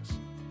coverings.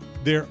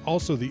 They're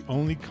also the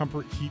only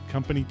comfort heat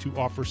company to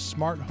offer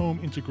smart home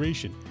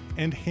integration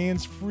and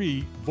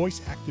hands-free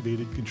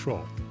voice-activated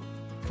control.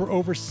 For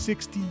over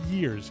 60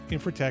 years,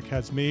 Infratech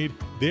has made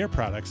their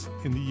products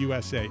in the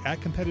USA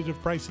at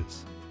competitive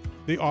prices.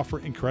 They offer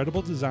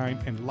incredible design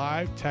and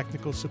live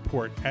technical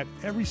support at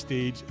every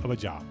stage of a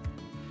job.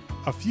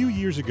 A few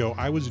years ago,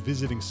 I was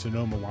visiting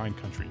Sonoma Wine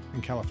Country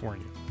in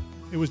California.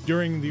 It was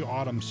during the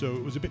autumn, so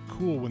it was a bit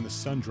cool when the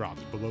sun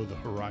dropped below the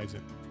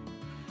horizon.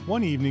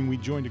 One evening, we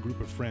joined a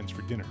group of friends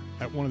for dinner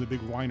at one of the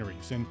big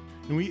wineries, and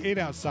we ate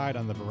outside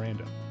on the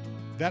veranda.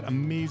 That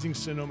amazing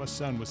Sonoma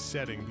sun was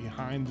setting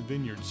behind the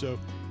vineyard, so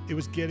it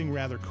was getting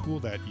rather cool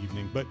that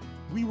evening, but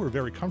we were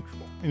very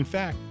comfortable. In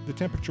fact, the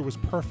temperature was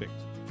perfect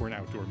for an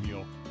outdoor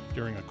meal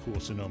during a cool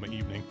Sonoma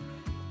evening.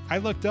 I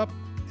looked up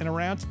and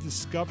around to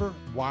discover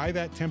why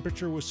that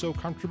temperature was so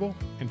comfortable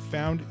and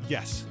found,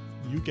 yes,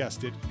 you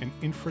guessed it, an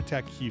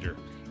Infratech heater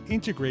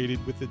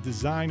integrated with the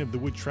design of the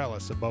wood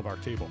trellis above our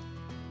table.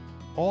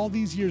 All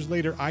these years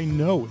later, I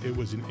know it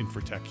was an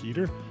Infratech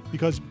heater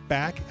because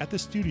back at the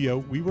studio,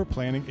 we were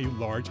planning a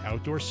large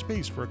outdoor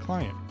space for a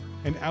client,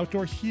 and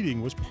outdoor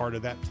heating was part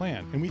of that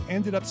plan, and we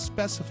ended up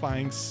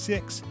specifying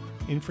 6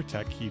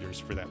 Infratech heaters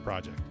for that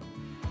project.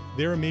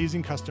 Their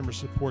amazing customer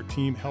support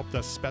team helped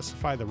us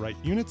specify the right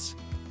units,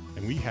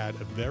 and we had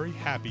a very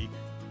happy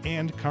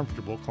and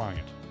comfortable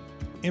client.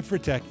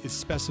 Infratech is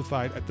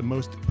specified at the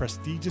most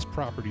prestigious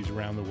properties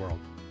around the world.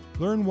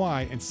 Learn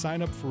why and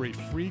sign up for a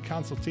free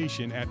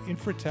consultation at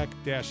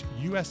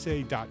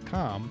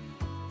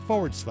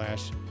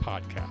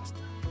infratech-usa.com/podcast.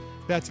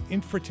 That's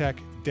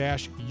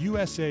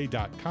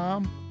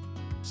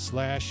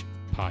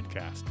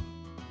infratech-usa.com/podcast.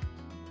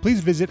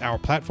 Please visit our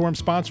platform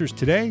sponsors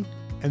today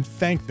and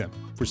thank them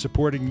for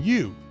supporting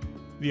you,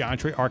 the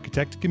Entree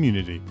Architect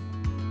community.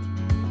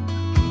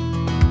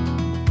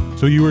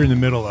 So you were in the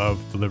middle of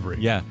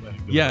delivery.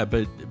 Yeah,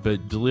 but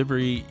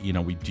delivery,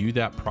 we do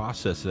that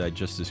process that I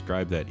just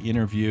described, that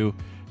interview,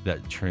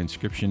 that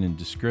transcription and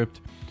descript,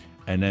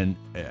 and then,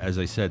 as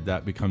I said,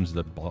 that becomes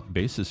the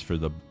basis for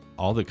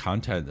all the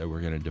content that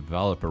we're going to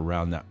develop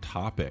around that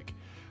topic,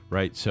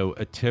 right? So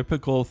a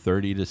typical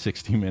 30 to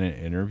 60 minute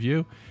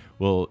interview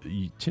will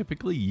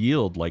typically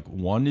yield like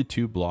 1 to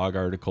 2 blog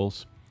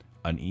articles,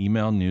 an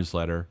email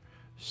newsletter,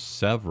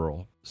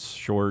 several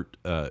short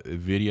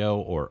video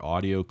or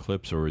audio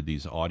clips or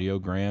these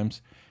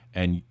audiograms,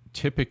 and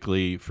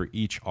typically for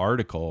each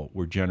article,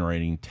 we're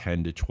generating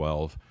 10 to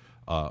 12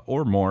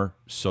 or more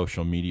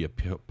social media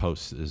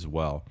posts as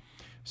well.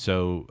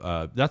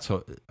 So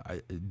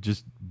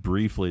just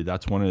briefly,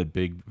 that's one of the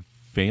big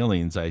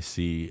failings I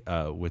see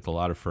with a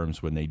lot of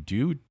firms when they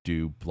do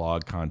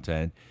blog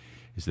content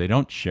is they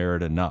don't share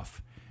it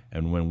enough.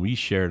 And when we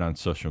share it on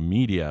social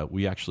media,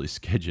 we actually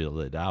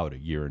schedule it out a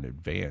year in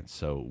advance.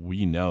 So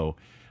we know,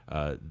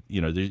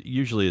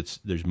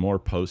 there's more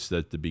posts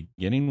at the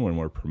beginning when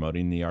we're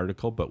promoting the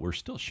article, but we're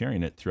still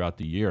sharing it throughout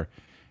the year.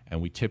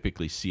 And we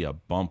typically see a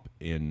bump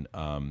in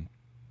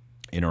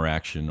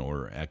interaction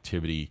or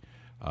activity.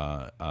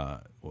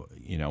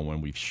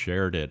 When we've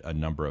shared it a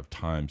number of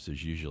times,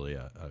 there's usually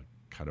a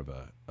kind of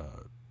a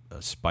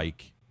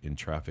spike in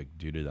traffic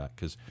due to that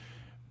because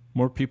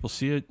more people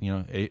see it.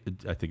 I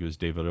think it was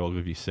David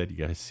Ogilvy said, you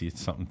guys see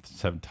something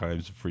 7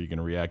 times before you're going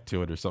to react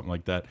to it or something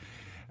like that.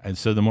 And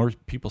so the more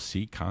people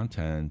see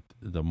content,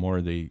 the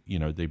more they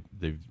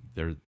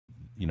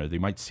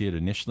might see it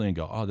initially and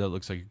go, oh, that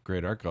looks like a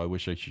great article. I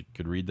wish I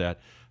could read that.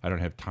 I don't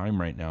have time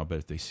right now. But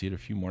if they see it a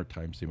few more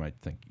times, they might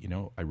think,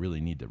 I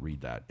really need to read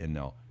that, and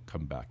they'll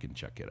come back and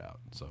check it out.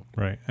 So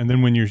right. And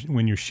then when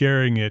you're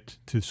sharing it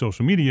to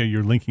social media,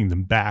 you're linking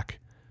them back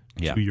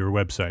to your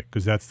website,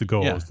 because that's the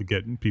goal, is to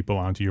get people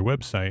onto your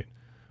website,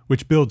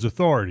 which builds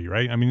authority,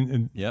 right? I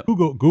mean,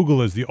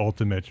 Google is the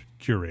ultimate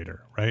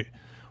curator, right?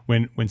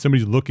 When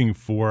somebody's looking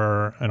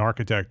for an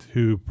architect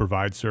who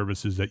provides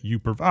services that you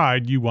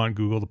provide, you want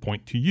Google to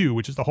point to you,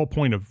 which is the whole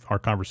point of our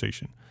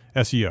conversation.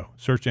 SEO,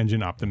 search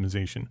engine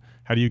optimization.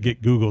 How do you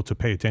get Google to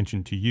pay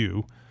attention to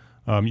you?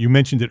 You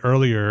mentioned it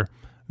earlier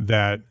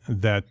that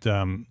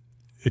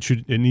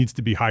it needs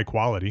to be high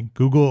quality.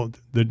 Google,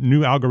 the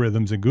new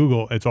algorithms in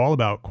Google, it's all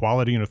about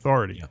quality and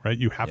authority, right?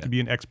 You have to be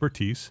an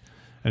expertise,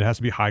 and it has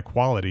to be high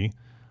quality.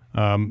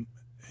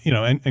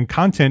 and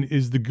content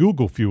is the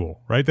Google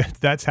fuel, right?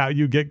 That's how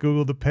you get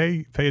Google to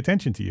pay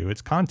attention to you.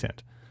 It's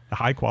content,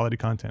 high quality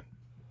content.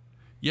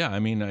 Yeah, I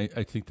mean,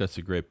 I think that's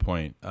a great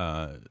point.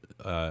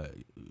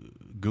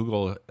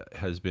 Google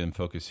has been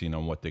focusing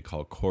on what they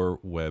call core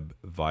web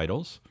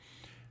vitals,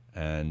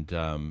 and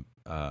the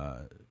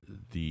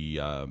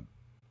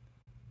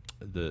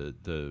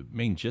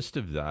main gist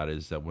of that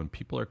is that when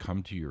people are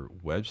come to your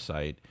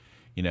website,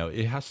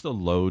 it has to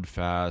load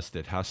fast.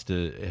 It has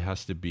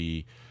to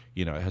be,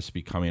 it has to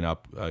be coming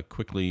up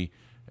quickly.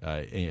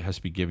 It has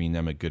to be giving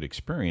them a good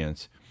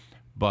experience.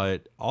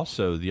 But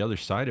also the other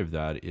side of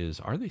that is,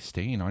 are they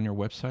staying on your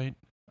website?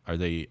 Are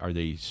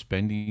they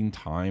spending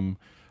time?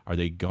 Are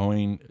they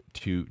going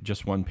to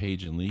just one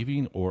page and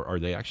leaving, or are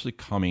they actually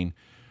coming,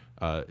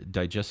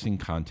 digesting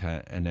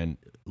content and then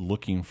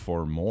looking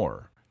for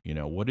more?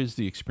 What is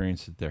the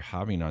experience that they're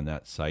having on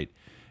that site?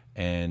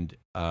 And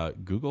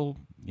Google,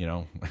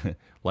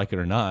 like it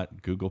or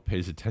not, Google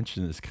pays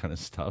attention to this kind of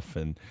stuff.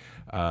 And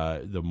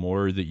the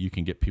more that you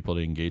can get people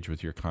to engage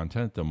with your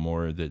content, the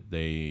more that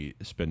they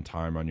spend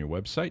time on your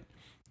website,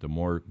 the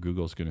more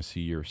Google's going to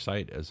see your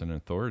site as an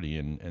authority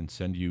and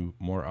send you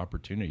more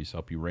opportunities,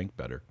 help you rank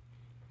better.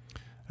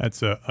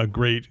 That's a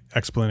great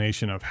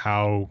explanation of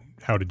how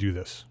to do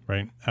this,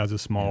 right? As a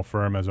small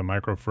firm, as a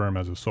micro firm,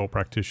 as a sole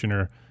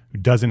practitioner who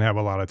doesn't have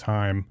a lot of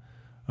time,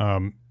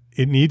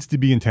 it needs to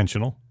be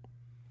intentional.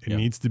 It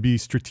needs to be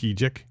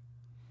strategic,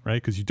 right?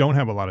 Because you don't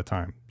have a lot of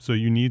time. So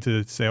you need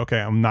to say,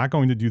 okay, I'm not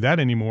going to do that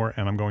anymore,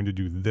 and I'm going to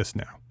do this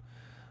now.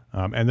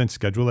 And then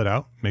schedule it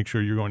out. Make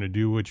sure you're going to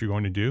do what you're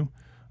going to do.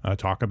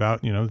 Talk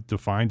about,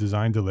 define,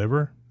 design,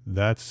 deliver.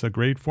 That's a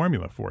great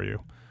formula for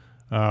you.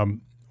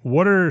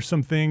 What are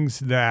some things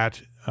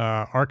that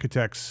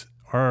architects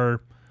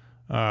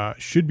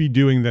should be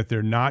doing that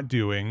they're not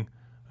doing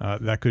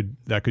that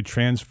could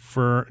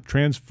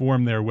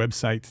transform their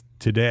website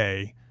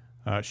today,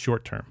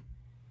 short term?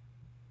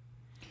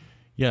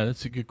 Yeah,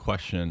 that's a good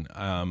question.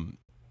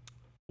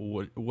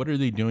 What are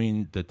they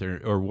doing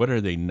or what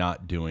are they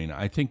not doing?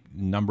 I think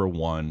number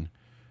one,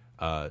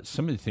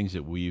 some of the things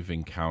that we've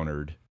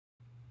encountered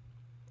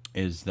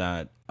is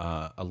that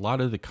a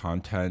lot of the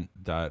content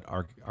that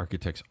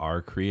architects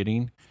are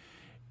creating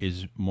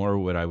is more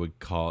what I would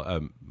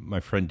call, my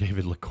friend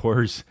David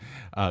LaCours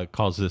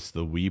calls this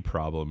the we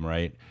problem,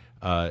 right?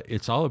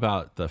 It's all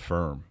about the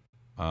firm.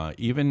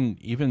 Even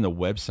the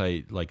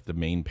website, like the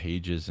main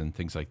pages and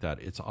things like that,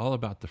 it's all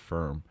about the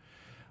firm.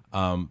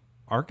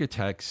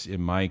 Architects,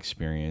 in my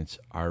experience,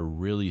 are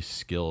really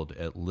skilled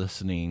at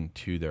listening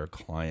to their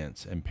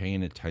clients and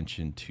paying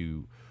attention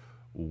to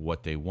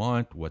what they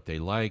want, what they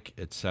like,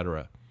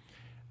 etc.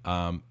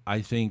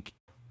 I think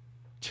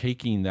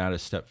taking that a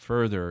step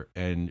further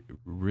and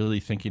really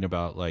thinking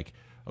about, like,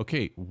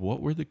 okay,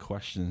 what were the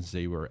questions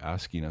they were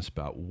asking us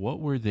about? What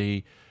were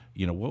they,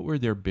 what were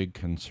their big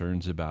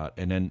concerns about?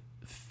 And then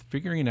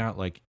figuring out,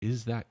 like,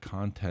 is that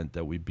content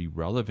that would be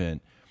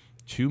relevant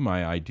to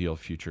my ideal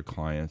future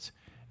clients?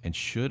 And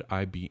should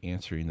I be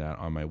answering that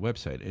on my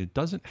website? It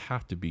doesn't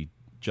have to be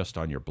just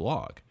on your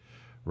blog,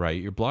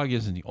 right? Your blog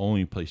isn't the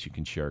only place you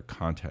can share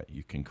content.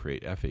 You can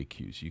create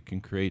FAQs. You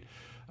can create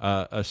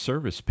a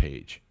service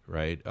page,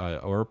 right?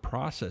 Or a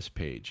process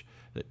page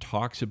that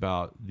talks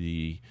about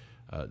the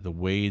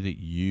way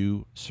that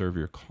you serve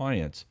your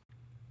clients,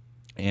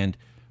 and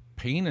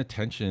paying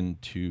attention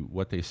to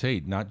what they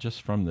say, not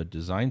just from the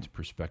design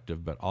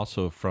perspective, but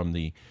also from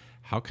the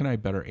how can I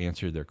better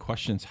answer their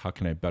questions? How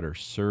can I better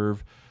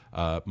serve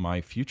my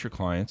future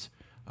clients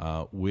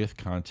with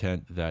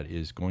content that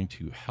is going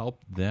to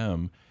help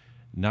them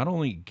not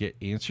only get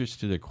answers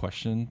to their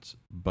questions,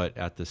 but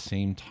at the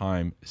same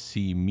time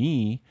see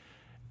me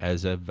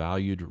as a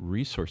valued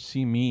resource,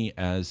 see me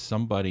as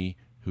somebody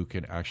who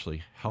can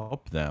actually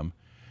help them,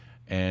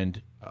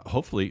 and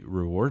hopefully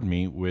reward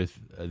me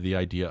with the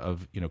idea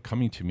of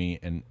coming to me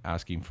and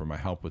asking for my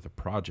help with a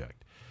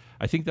project.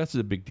 I think that's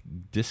a big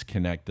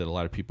disconnect that a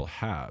lot of people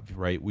have,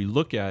 right? We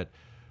look at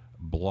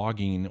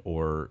blogging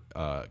or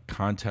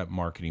content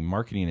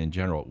marketing in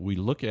general. We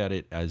look at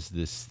it as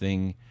this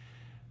thing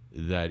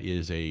that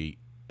is a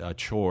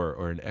chore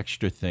or an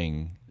extra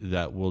thing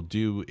that we'll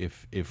do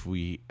if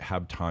we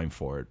have time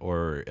for it,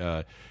 or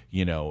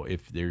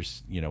if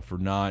there's if we're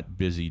not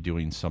busy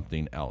doing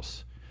something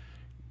else.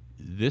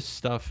 This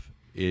stuff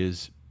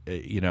is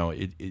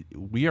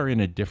we are in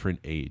a different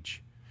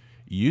age.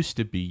 Used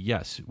to be,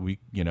 yes, we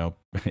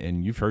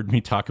and you've heard me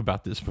talk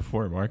about this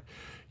before, Mark.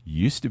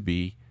 Used to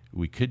be,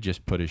 we could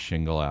just put a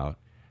shingle out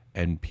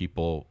and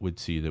people would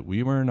see that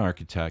we were an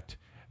architect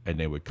and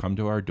they would come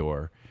to our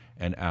door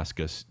and ask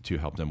us to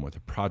help them with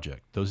a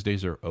project. Those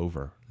days are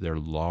over. They're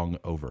long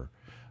over.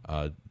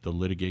 The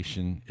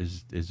litigation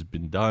has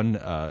been done.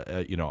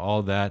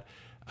 All that.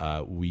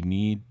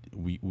 We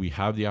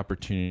have the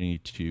opportunity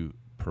to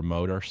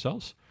promote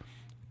ourselves,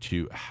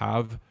 to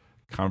have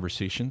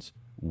conversations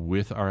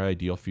with our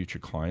ideal future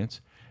clients,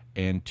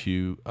 and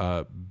to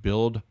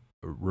build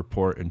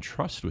rapport and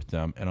trust with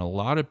them. And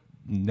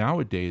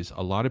nowadays,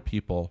 a lot of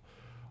people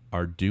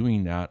are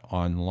doing that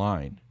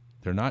online.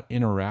 They're not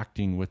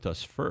interacting with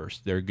us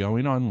first. They're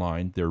going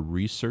online, they're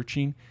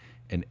researching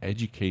and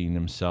educating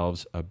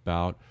themselves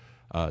about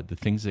the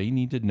things they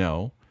need to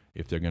know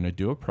if they're going to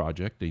do a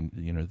project.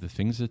 The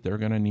things that they're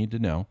going to need to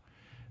know.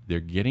 They're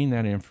getting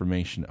that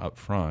information up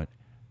front,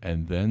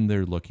 and then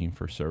they're looking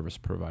for service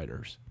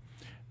providers.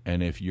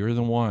 And if you're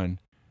the one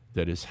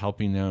that is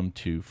helping them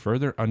to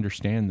further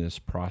understand this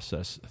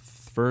process,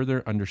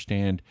 further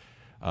understand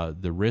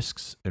the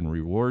risks and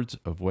rewards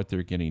of what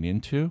they're getting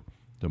into,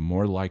 the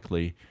more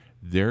likely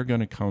they're going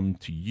to come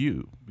to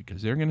you,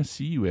 because they're going to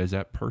see you as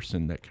that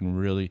person that who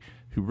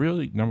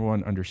really, number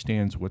one,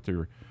 understands what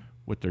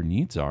their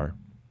needs are,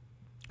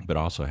 but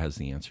also has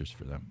the answers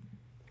for them.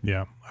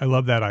 Yeah, I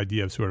love that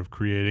idea of sort of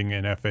creating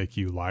an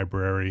FAQ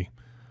library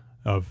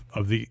of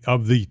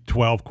the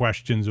 12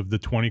 questions, of the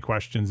 20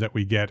 questions that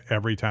we get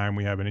every time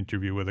we have an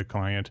interview with a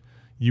client.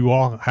 You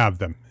all have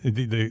them.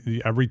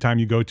 Every time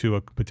you go to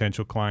a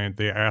potential client,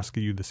 they ask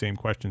you the same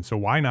question. So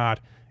why not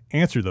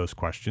answer those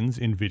questions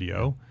in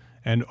video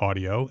and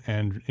audio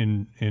and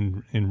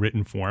in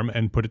written form,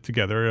 and put it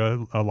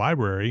together a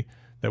library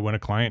that when a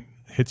client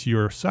hits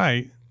your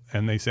site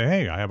and they say,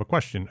 hey, I have a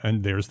question,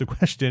 and there's the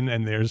question,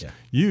 and there's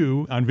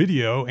you on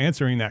video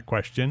answering that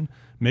question,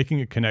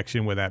 making a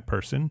connection with that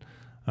person.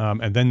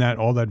 And then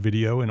all that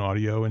video and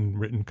audio and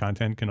written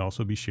content can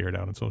also be shared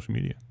out on social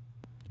media.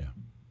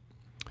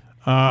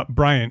 Yeah.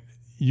 Brian,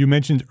 you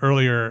mentioned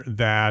earlier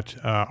that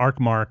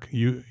ArcMark,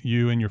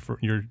 you and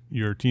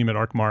your team at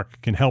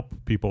ArcMark can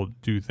help people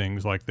do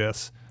things like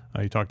this.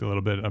 You talked a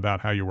little bit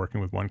about how you're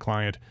working with one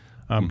client.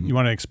 You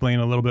want to explain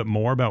a little bit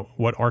more about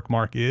what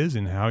ArcMark is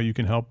and how you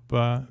can help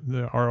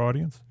our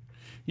audience?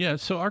 Yeah,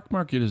 so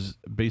ArcMark is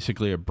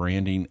basically a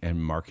branding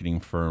and marketing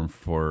firm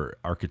for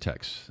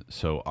architects.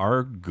 So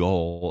our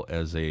goal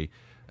as a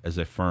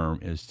firm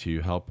is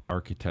to help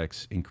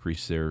architects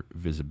increase their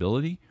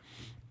visibility,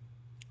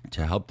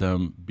 to help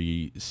them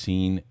be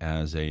seen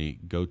as a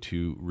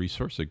go-to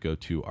resource, a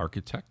go-to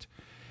architect,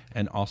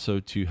 and also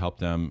to help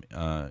them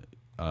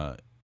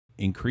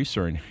increase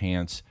or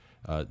enhance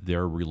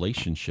their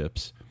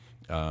relationships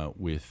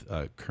with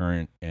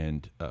current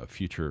and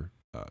future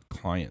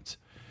clients.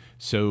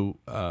 So,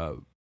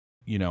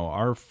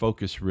 our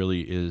focus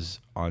really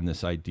is on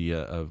this idea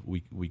of,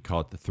 we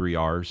call it the 3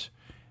 R's.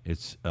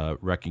 It's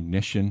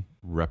recognition,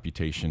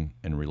 reputation,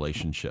 and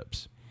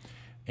relationships.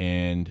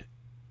 And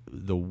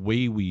the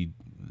way we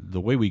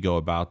go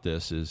about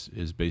this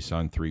is based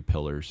on 3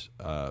 pillars.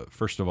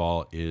 First of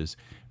all is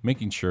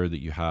making sure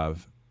that you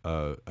have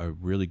a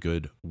really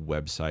good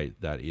website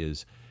that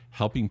is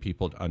helping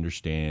people to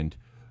understand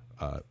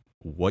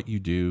what you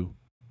do,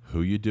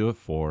 who you do it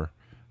for,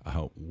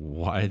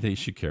 why they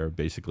should care,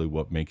 basically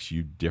what makes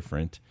you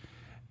different,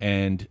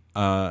 and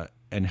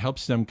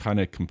helps them kind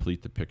of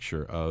complete the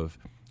picture of,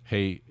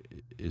 hey,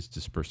 is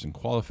this person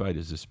qualified?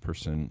 Is this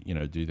person,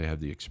 do they have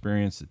the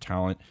experience, the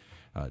talent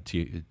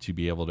to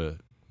be able to,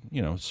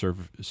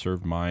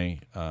 serve my,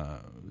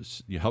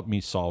 help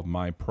me solve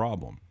my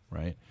problem,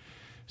 right?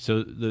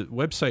 So the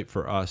website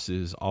for us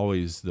is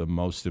always the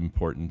most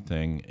important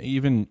thing.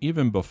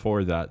 Even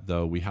before that,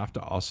 though, we have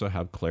to also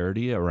have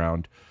clarity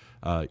around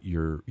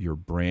your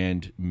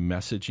brand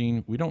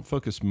messaging. We don't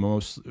focus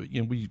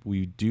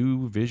we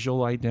do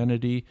visual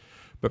identity,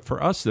 but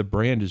for us, the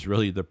brand is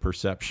really the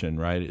perception,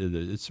 right?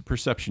 It's the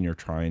perception you're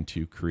trying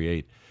to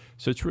create.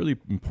 So it's really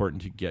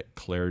important to get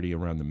clarity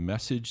around the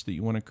message that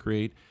you want to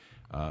create,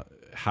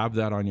 have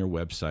that on your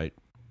website,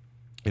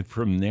 and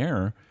from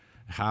there,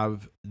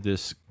 have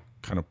this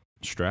kind of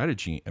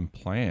strategy and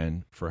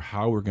plan for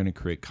how we're going to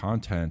create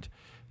content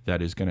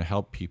that is going to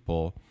help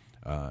people,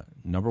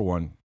 number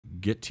one,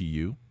 get to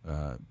you,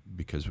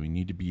 because we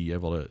need to be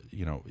able to,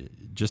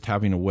 just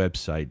having a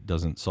website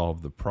doesn't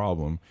solve the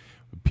problem.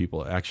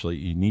 People actually,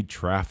 you need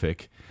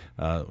traffic.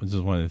 This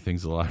is one of the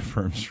things a lot of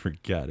firms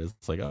forget.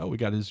 It's like, oh, we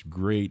got this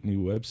great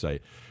new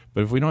website,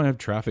 but if we don't have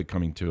traffic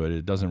coming to it,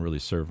 it doesn't really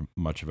serve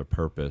much of a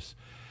purpose.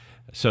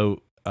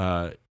 So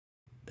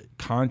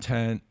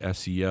content,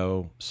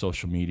 SEO,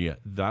 social media,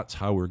 that's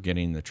how we're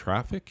getting the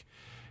traffic.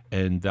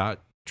 And that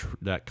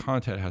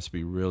content has to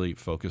be really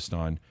focused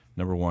on,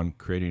 number one,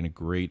 creating a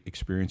great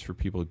experience for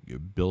people,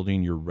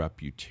 building your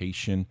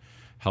reputation,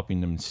 helping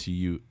them see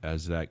you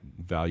as that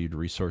valued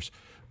resource.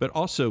 But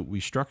also, we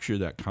structure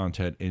that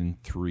content in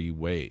 3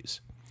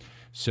 ways.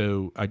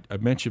 So I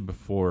mentioned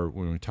before,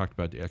 when we talked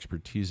about the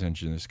expertise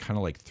engine, there's kind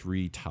of like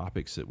 3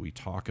 topics that we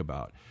talk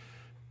about.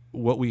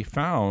 What we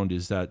found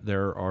is that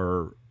there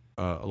are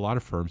a lot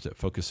of firms that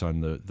focus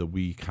on the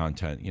we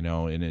content,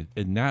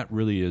 and that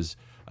really is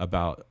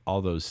about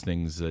all those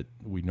things that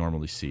we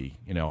normally see,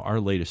 our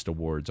latest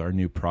awards, our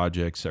new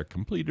projects, our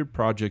completed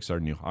projects, our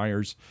new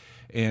hires,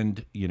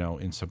 and,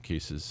 in some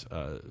cases,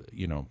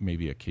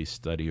 maybe a case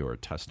study or a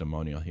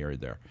testimonial here or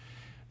there.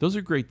 Those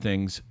are great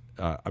things.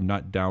 I'm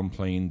not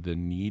downplaying the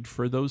need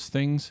for those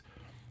things,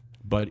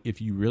 but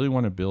if you really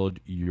want to build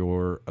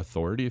your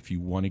authority, if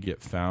you want to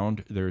get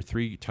found, there are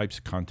 3 types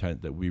of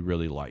content that we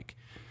really like.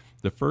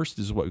 The first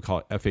is what we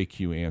call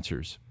FAQ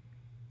answers.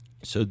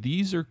 So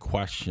these are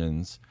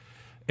questions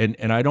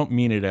And I don't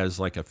mean it as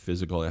like a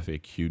physical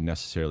FAQ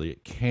necessarily.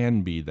 It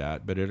can be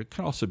that, but it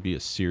can also be a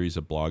series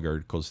of blog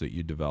articles that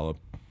you develop.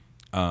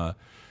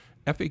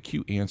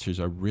 FAQ answers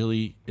are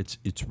really,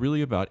 it's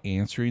really about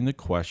answering the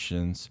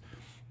questions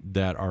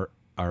that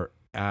are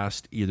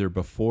asked either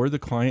before the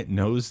client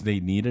knows they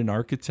need an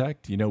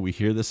architect. You know, we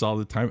hear this all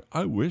the time.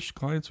 I wish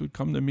clients would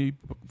come to me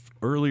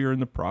earlier in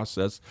the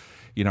process.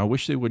 You know, I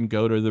wish they wouldn't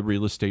go to the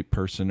real estate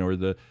person or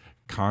the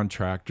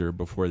contractor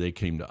before they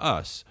came to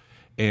us.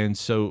 And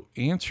so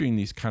answering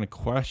these kind of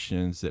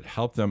questions that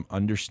help them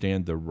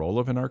understand the role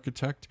of an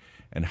architect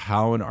and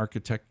how an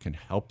architect can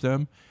help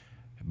them,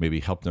 maybe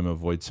help them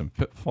avoid some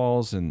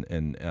pitfalls and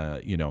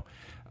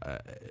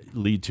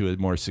lead to a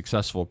more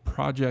successful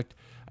project.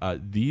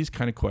 These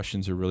kind of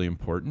questions are really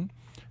important.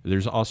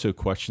 There's also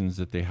questions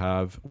that they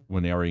have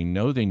when they already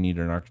know they need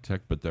an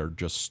architect, but they're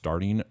just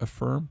starting a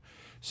firm.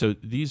 So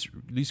these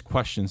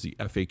questions, the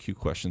FAQ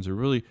questions, are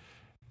really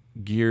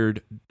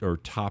geared, or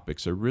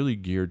topics are really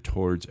geared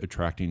towards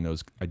attracting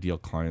those ideal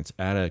clients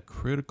at a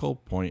critical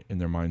point in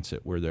their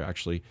mindset where they're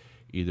actually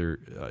either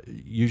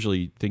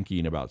usually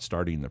thinking about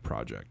starting the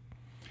project.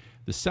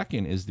 The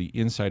second is the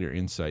insider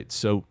insight.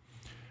 So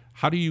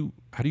how do you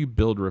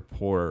build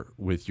rapport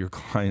with your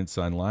clients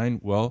online?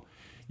 Well,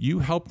 you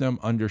help them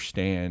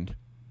understand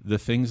the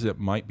things that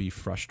might be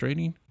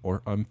frustrating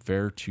or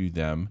unfair to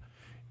them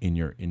in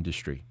your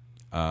industry.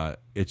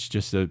 It's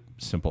just a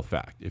simple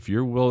fact. If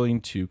you're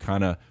willing to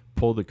kind of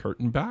pull the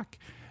curtain back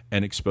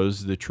and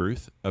expose the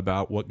truth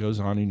about what goes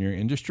on in your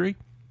industry,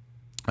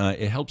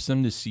 it helps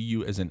them to see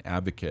you as an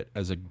advocate,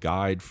 as a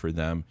guide for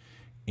them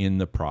in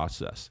the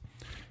process.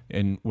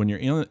 And when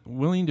you're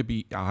willing to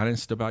be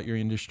honest about your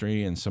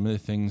industry and some of the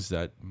things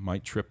that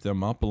might trip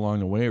them up along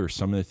the way, or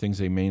some of the things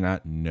they may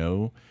not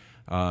know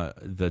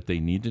that they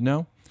need to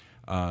know,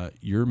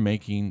 you're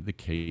making the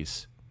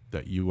case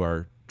that you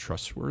are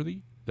trustworthy,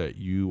 that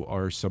you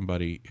are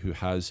somebody who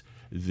has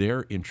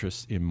their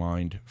interests in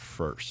mind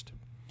first.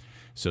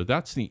 So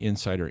that's the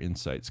insider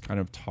insights, kind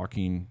of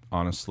talking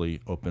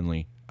honestly,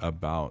 openly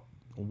about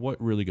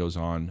what really goes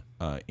on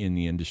in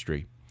the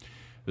industry.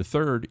 The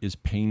third is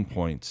pain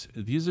points.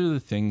 These are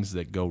the things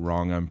that go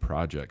wrong on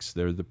projects.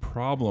 They're the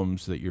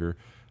problems that your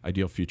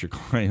ideal future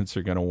clients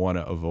are going to want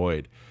to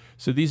avoid.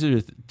 So these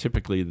are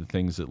typically the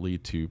things that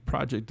lead to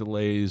project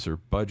delays or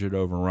budget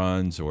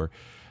overruns, or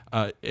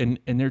and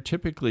they're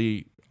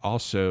typically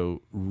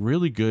also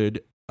really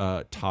good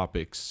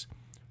topics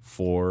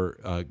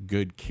for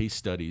good case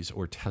studies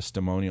or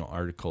testimonial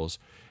articles.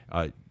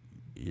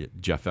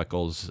 Jeff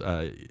Eccles,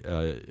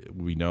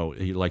 we know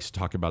he likes to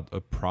talk about a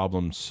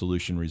problem,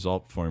 solution,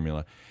 result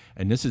formula.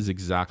 And this is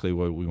exactly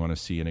what we want to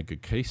see in a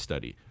good case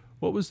study.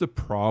 What was the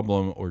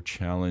problem or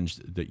challenge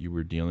that you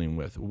were dealing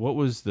with? What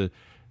was the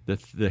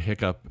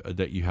hiccup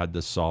that you had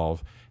to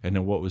solve? And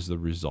then what was the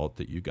result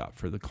that you got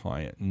for the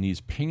client? And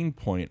these pain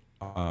point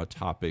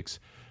topics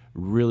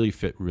really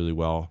fit really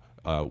well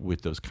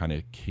with those kind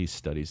of case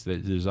studies.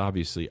 There's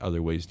obviously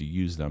other ways to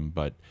use them,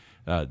 but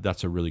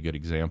that's a really good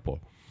example.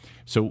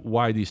 So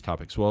why these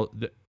topics? Well,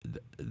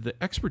 the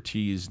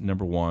expertise,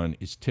 number one,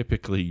 is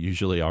typically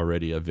usually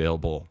already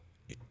available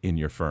in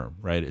your firm,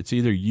 right? It's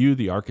either you,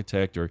 the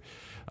architect,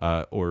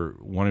 or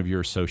one of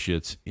your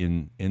associates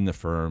in the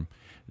firm.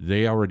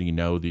 They already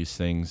know these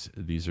things.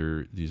 These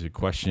are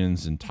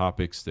questions and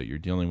topics that you're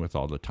dealing with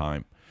all the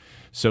time.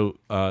 So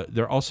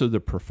they're also the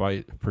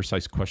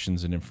precise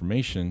questions and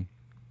information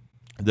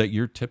that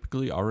you're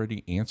typically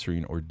already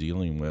answering or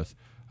dealing with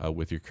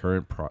your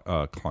current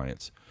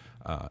clients.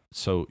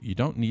 So you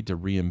don't need to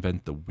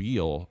reinvent the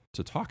wheel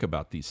to talk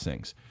about these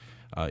things.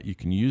 You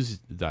can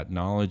use that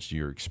knowledge,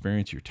 your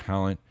experience, your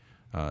talent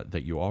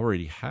that you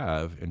already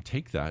have, and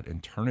take that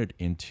and turn it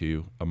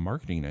into a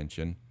marketing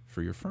engine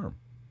for your firm.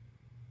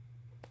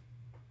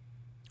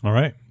 All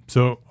right.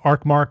 So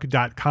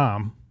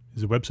arcmark.com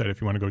is a website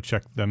if you want to go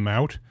check them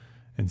out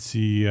and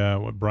see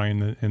what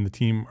Brian and the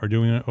team are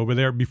doing over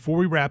there. Before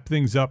we wrap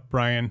things up,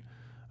 Brian,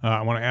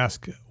 I want to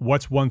ask,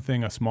 what's one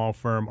thing a small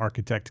firm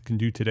architect can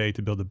do today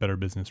to build a better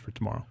business for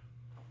tomorrow?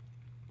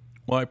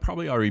 Well, I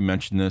probably already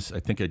mentioned this. I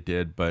think I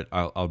did, but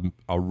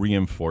I'll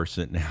reinforce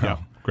it now. Yeah,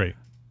 great.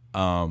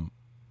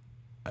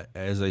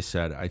 As I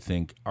said, I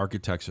think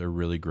architects are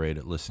really great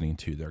at listening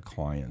to their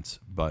clients,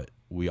 but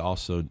we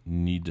also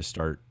need to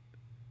start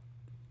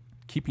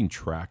keeping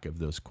track of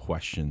those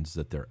questions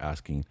that they're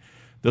asking,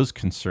 those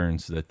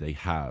concerns that they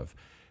have,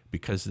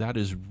 because that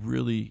is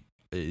really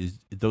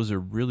those are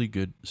really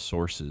good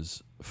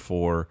sources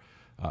for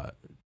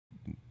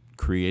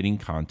creating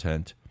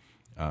content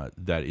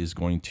that is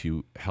going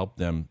to help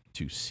them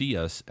to see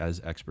us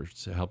as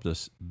experts, to help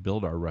us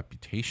build our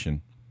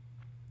reputation.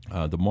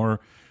 The more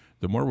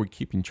we're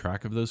keeping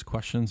track of those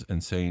questions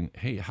and saying,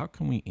 hey, how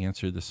can we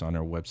answer this on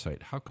our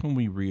website? How can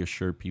we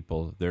reassure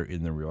people they're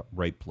in the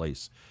right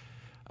place?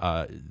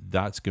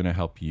 That's going to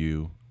help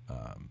you.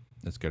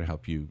 That's going to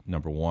help you,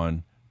 number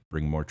one,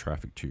 bring more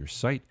traffic to your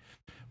site,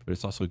 but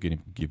it's also going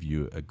to give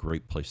you a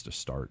great place to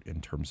start in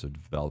terms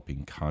of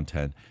developing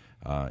content,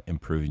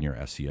 improving your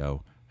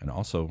SEO, and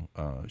also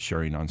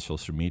sharing on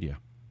social media.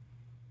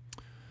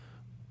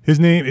 His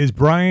name is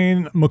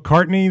Brian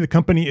McCartney. The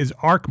company is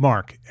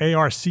ArcMark,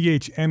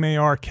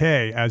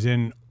 ARCHMARK, as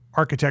in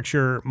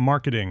architecture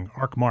marketing,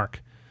 ArcMark.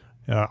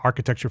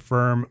 Architecture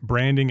firm,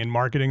 branding and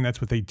marketing,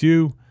 that's what they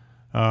do.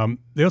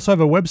 They also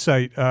have a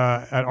website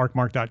at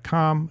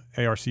arcmark.com,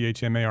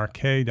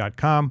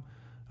 ARCHMARK.com.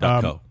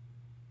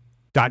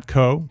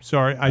 .co.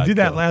 Sorry, I did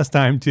that last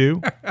time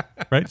too,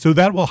 right? So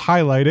that will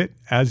highlight it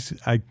as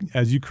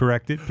you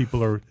correct it.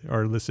 People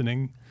are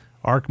listening.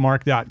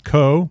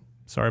 Arcmark.co.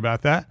 Sorry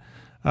about that.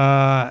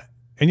 And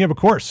you have a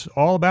course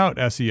all about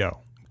SEO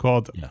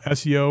called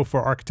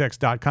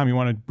SEOforarchitects.com. You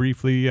want to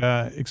briefly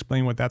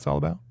explain what that's all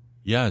about?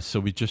 Yeah, so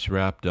we just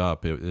wrapped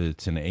up. It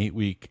was an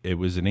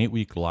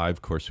 8-week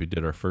live course. We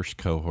did our first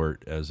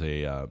cohort as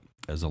a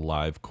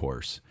live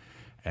course,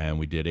 and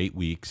we did 8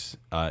 weeks.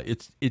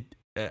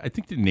 I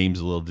think the name's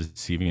a little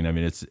deceiving. I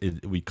mean,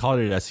 we call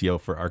it SEO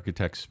for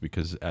architects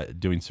because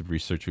doing some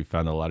research, we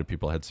found that a lot of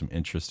people had some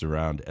interest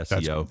around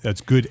SEO.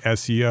 That's good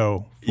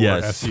SEO for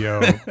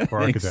SEO for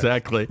architects.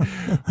 Exactly.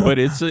 But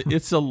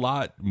it's a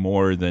lot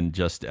more than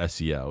just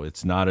SEO.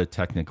 It's not a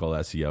technical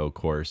SEO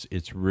course.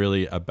 It's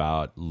really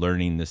about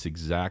learning this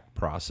exact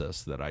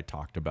process that I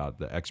talked about,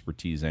 the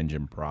expertise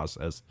engine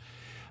process,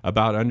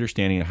 about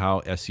understanding how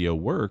SEO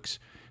works,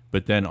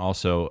 but then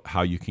also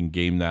how you can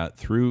game that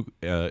through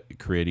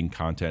creating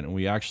content. And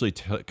we actually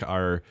took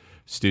our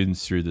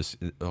students through this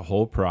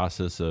whole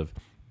process of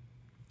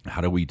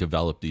how do we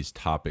develop these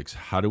topics?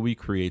 How do we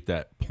create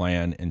that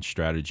plan and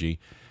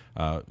strategy?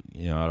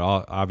 It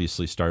all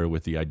obviously started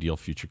with the ideal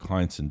future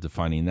clients and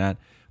defining that,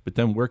 but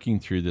then working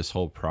through this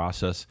whole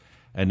process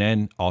and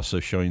then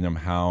also showing them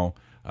how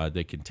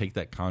they can take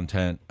that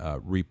content,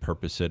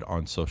 repurpose it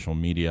on social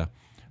media,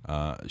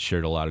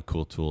 shared a lot of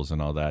cool tools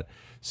and all that.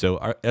 So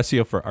our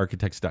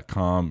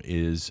SEOforarchitects.com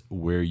is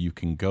where you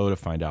can go to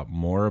find out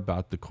more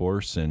about the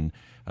course. And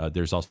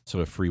there's also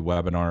a free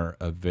webinar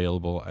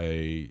available.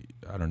 I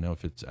don't know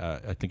if it's,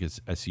 I think it's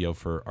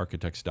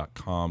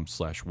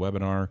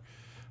SEOforarchitects.com/webinar.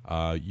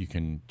 You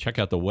can check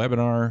out the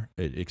webinar.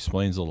 It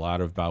explains a lot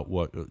about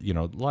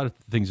a lot of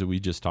things that we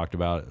just talked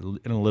about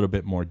in a little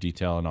bit more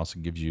detail, and also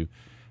gives you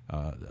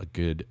a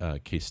good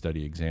case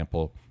study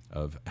example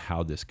of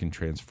how this can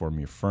transform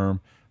your firm.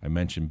 I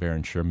mentioned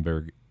Baron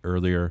Schoenberg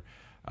earlier.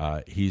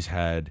 He's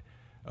had,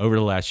 over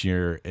the last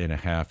year and a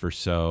half or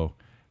so,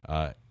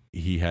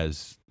 he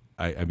has,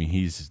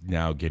 he's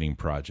now getting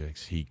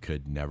projects he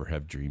could never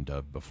have dreamed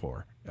of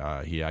before.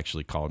 He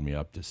actually called me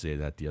up to say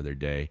that the other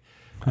day.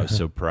 I was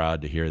so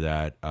proud to hear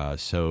that,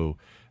 so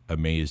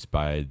amazed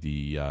by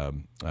the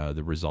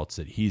results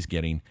that he's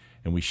getting.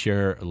 And we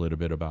share a little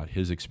bit about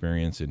his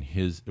experience and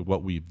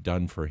what we've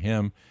done for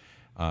him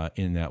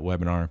in that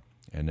webinar.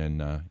 And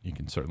then you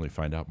can certainly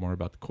find out more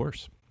about the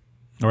course.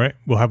 All right.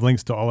 We'll have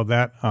links to all of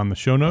that on the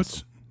show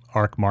notes,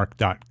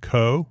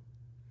 arcmark.co,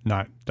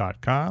 not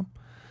 .com.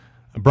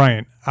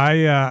 Brian,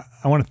 I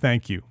want to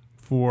thank you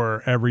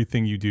for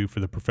everything you do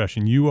for the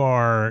profession. You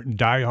are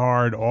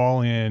diehard,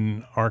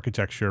 all-in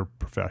architecture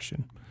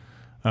profession.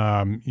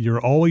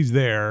 You're always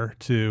there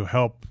to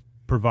help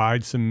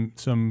provide some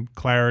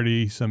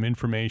clarity, some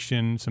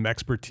information, some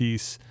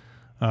expertise,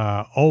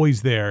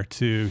 always there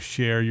to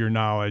share your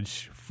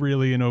knowledge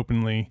freely and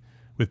openly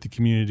with the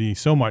community,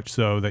 so much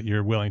so that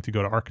you're willing to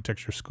go to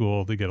architecture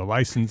school to get a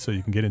license so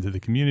you can get into the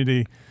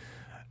community.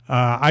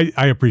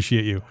 I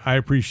appreciate you. I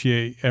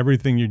appreciate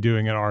everything you're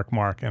doing at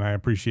ArcMark, and I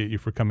appreciate you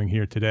for coming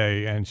here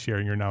today and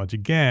sharing your knowledge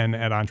again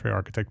at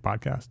EntreArchitect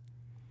Podcast.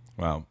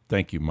 Wow.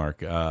 Thank you,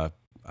 Mark. I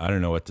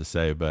don't know what to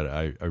say, but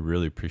I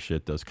really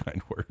appreciate those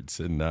kind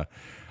words. And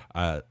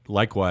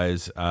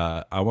likewise,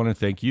 I want to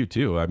thank you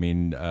too. I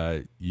mean,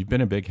 you've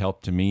been a big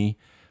help to me,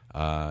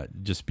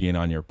 just being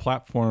on your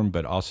platform,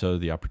 but also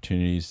the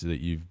opportunities that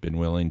you've been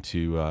willing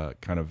to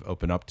kind of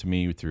open up to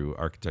me through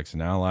Architects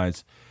and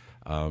Allies.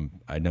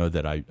 I know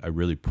that I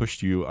really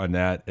pushed you on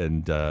that,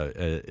 and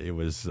it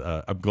was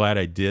I'm glad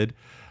I did.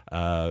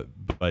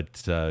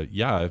 But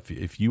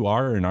if you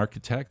are an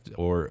architect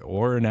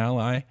or an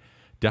ally,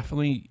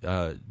 definitely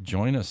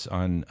join us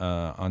on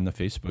the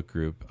Facebook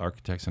group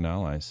Architects and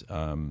Allies.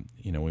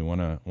 We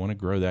want to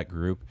grow that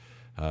group.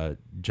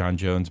 John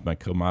Jones, my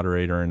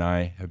co-moderator, and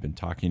I have been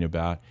talking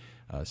about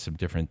some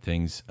different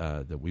things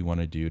that we want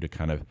to do to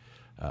kind of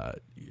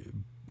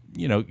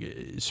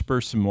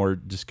spur some more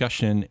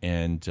discussion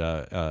and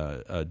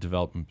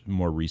develop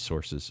more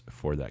resources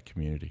for that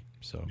community.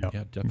 So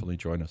definitely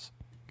join us.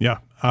 Yeah,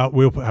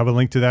 we'll have a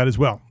link to that as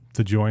well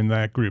to join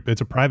that group.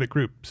 It's a private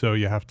group, so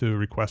you have to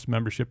request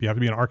membership. You have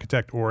to be an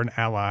architect or an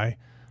ally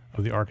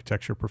of the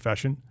architecture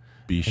profession.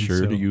 Be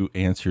sure to you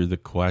answer the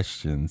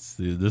questions.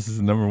 This is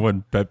the number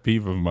one pet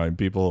peeve of mine.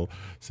 People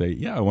say,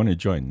 yeah, I want to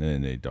join. And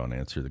then they don't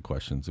answer the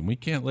questions. And we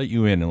can't let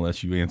you in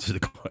unless you answer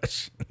the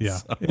questions. Yeah.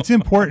 So. It's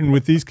important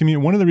with these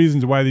communities. One of the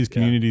reasons why these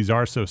communities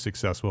are so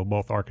successful,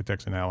 both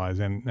Architects and Allies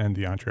and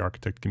the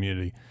EntreArchitect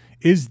community,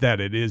 is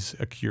that it is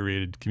a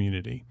curated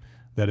community,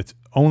 that it's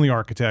only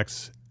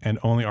architects and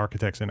only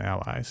Architects and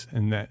Allies.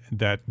 And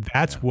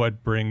that's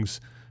what brings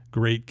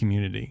great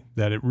community,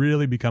 that it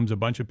really becomes a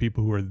bunch of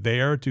people who are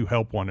there to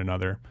help one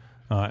another,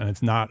 And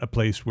it's not a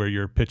place where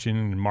you're pitching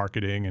and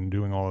marketing and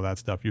doing all of that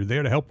stuff. You're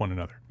there to help one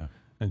another. Yeah.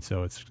 And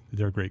so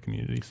they're great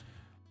communities.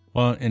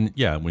 Well, and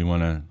yeah, we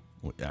want to,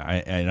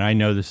 I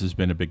know this has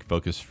been a big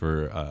focus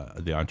for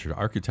the Entre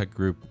Architect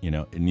group.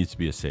 It needs to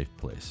be a safe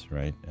place,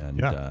 right?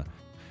 And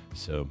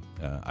so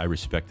I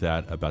respect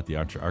that about the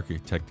Entre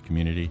Architect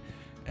community.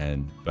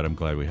 But I'm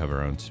glad we have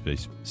our own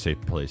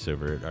safe place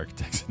over at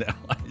Architects and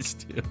Allies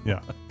too. Yeah.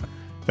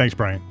 Thanks,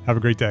 Brian. Have a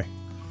great day.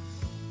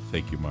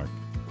 Thank you, Mark.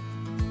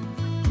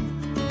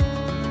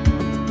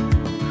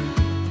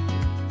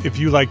 If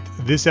you liked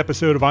this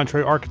episode of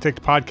Entre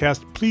Architect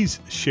Podcast, please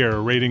share a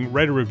rating,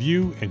 write a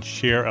review, and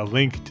share a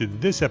link to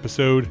this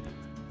episode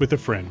with a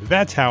friend.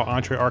 That's how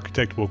Entre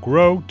Architect will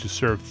grow to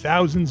serve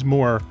thousands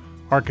more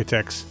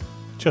architects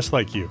just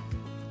like you.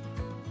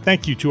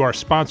 Thank you to our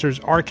sponsors,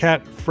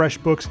 Arcat,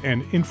 FreshBooks,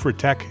 and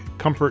Infratech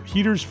Comfort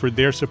Heaters for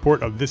their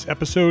support of this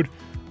episode.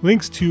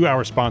 Links to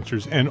our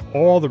sponsors and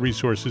all the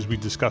resources we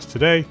discussed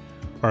today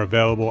are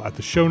available at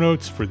the show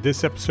notes for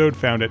this episode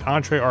found at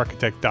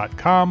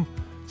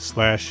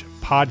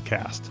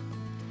entrearchitect.com/podcast.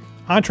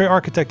 Entre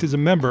Architect is a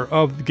member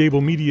of the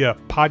Gable Media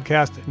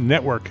Podcast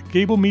Network.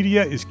 Gable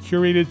Media is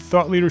curated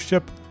thought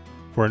leadership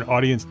for an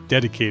audience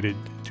dedicated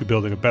to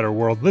building a better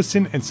world.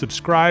 Listen and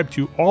subscribe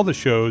to all the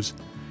shows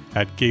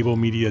at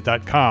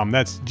gablemedia.com.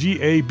 That's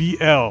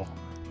GABL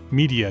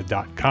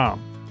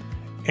media.com.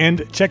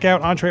 And check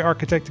out Entre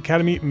Architect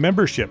Academy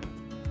membership.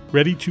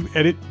 Ready to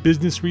edit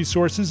business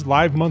resources,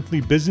 live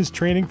monthly business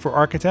training for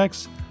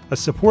architects, a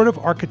supportive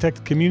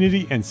architect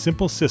community, and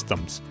simple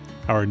systems.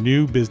 Our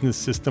new business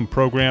system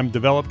program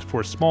developed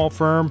for small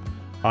firm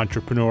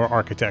entrepreneur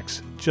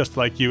architects just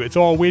like you. It's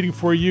all waiting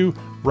for you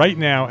right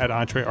now at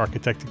Entre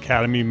Architect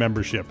Academy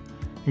membership,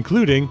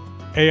 including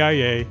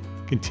AIA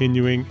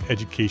continuing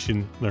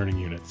education learning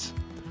units.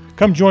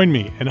 Come join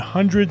me and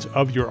hundreds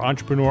of your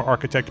entrepreneur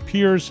architect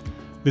peers.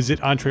 Visit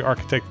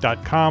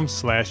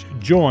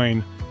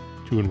entrearchitect.com/join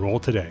to enroll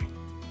today.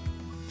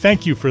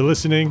 Thank you for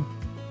listening.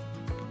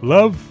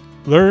 Love,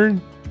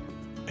 learn,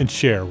 and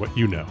share what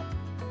you know.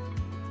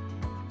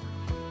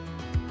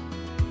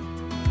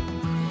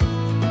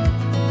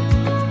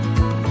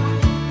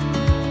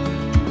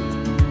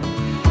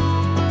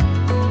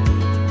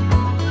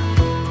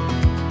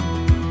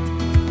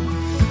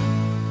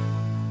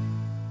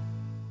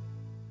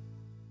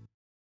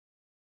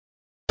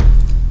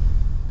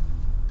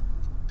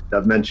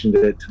 I've mentioned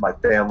it to my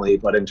family,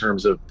 but in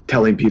terms of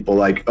telling people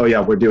like, oh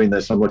yeah, we're doing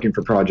this, I'm looking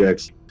for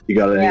projects, you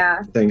got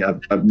anything?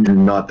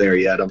 I'm not there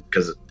yet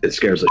because it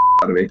scares the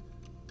shit out of me.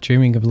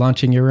 Dreaming of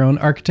launching your own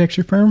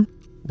architecture firm?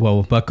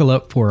 Well, buckle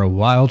up for a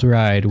wild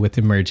ride with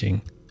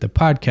Emerging, the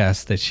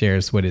podcast that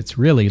shares what it's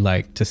really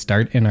like to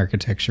start an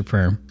architecture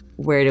firm.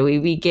 Where do we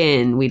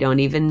begin? We don't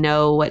even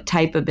know what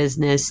type of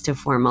business to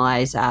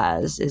formalize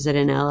as. Is it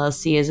an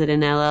LLC? Is it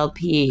an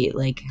LLP?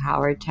 Like,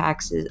 how are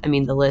taxes? I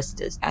mean, the list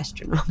is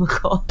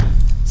astronomical.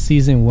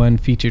 Season 1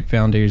 featured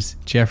founders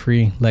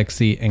Jeffrey,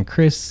 Lexi, and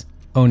Chris,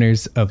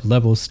 owners of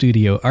Level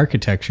Studio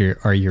Architecture,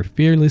 are your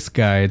fearless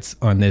guides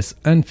on this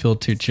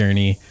unfiltered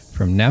journey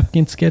from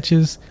napkin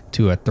sketches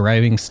to a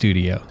thriving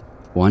studio.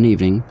 One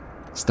evening,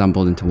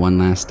 stumbled into one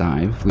last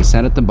dive, we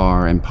sat at the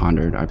bar and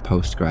pondered our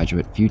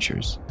postgraduate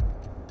futures.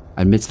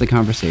 Amidst the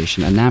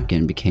conversation, a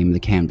napkin became the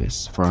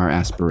canvas for our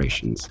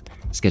aspirations,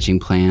 sketching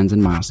plans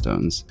and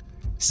milestones,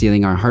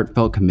 sealing our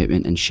heartfelt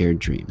commitment and shared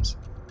dreams.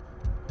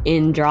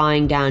 In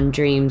drawing down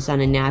dreams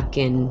on a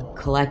napkin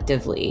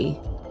collectively,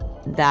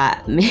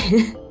 that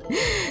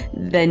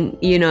then,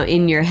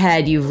 in your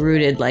head, you've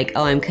rooted like,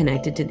 oh, I'm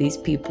connected to these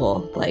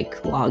people,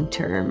 like long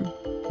term.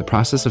 The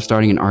process of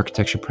starting an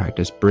architecture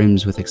practice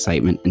brims with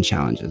excitement and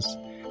challenges,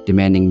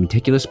 demanding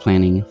meticulous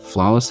planning,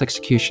 flawless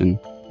execution,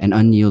 and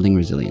unyielding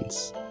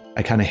resilience.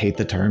 I kind of hate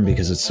the term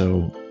because it's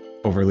so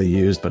overly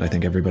used, but I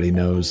think everybody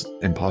knows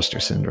imposter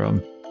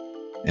syndrome.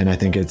 And I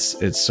think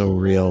it's so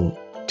real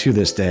to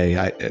this day.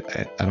 I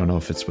don't know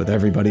if it's with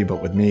everybody, but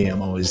with me,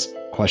 I'm always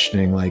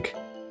questioning like,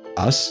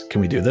 us,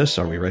 can we do this?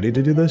 Are we ready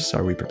to do this?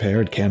 Are we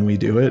prepared? Can we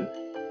do it?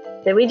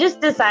 Did we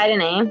just decide a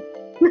name?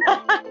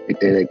 We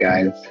did it,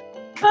 guys.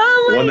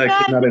 Oh my God. The one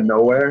that came out of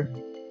nowhere?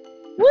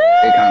 Woo!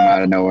 It came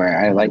out of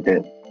nowhere. I liked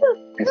it.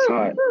 I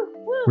saw it.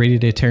 Ready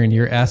to turn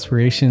your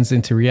aspirations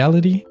into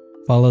reality?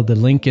 Follow the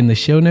link in the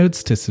show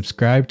notes to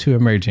subscribe to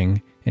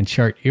Emerging and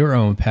chart your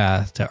own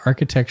path to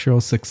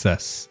architectural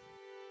success.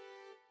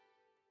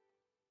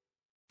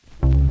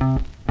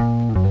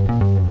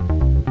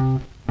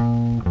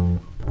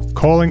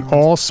 Calling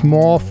all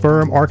small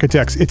firm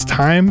architects. It's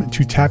time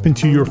to tap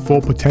into your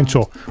full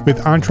potential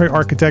with Entre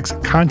Architects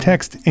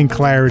Context and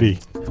Clarity,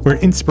 where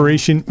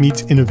inspiration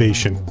meets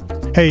innovation.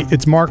 Hey,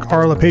 it's Mark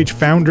R. LePage,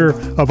 founder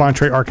of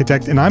Entre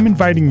Architect, and I'm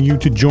inviting you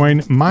to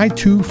join my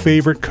two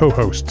favorite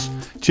co-hosts,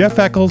 Jeff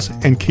Eccles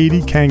and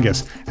Katie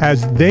Kangas,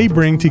 as they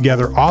bring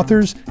together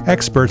authors,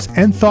 experts,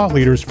 and thought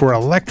leaders for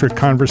electric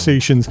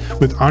conversations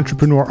with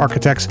entrepreneur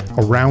architects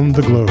around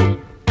the globe.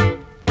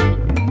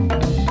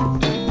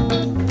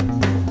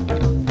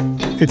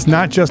 It's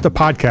not just a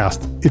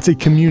podcast, it's a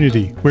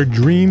community where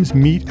dreams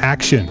meet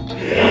action.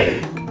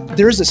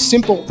 there's a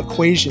simple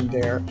equation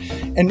there.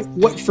 And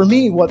what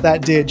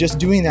that did, just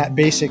doing that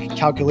basic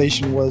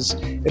calculation, was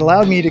it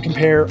allowed me to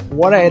compare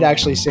what I had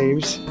actually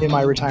saved in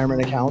my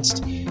retirement accounts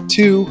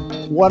to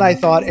what I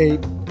thought a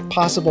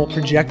possible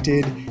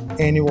projected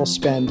annual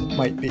spend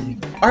might be.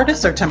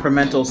 Artists are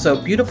temperamental, so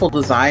beautiful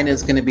design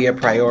is going to be a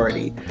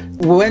priority.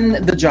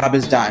 When the job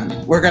is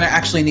done, we're going to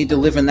actually need to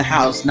live in the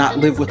house, not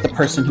live with the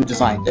person who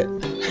designed it.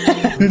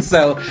 And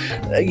so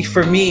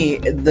for me,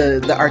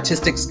 the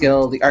artistic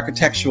skill, the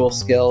architectural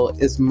skill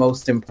is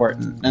most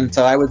important. And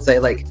so I would say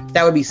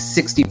that would be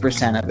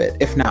 60% of it,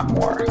 if not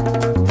more.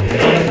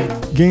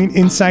 Gain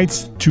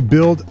insights to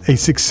build a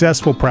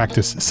successful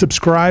practice.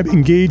 Subscribe,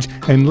 engage,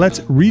 and let's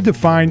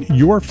redefine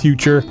your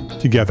future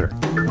together.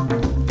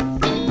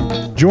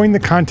 Join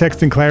the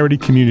Context and Clarity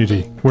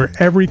community, where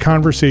every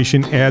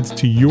conversation adds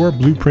to your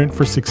blueprint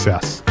for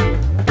success.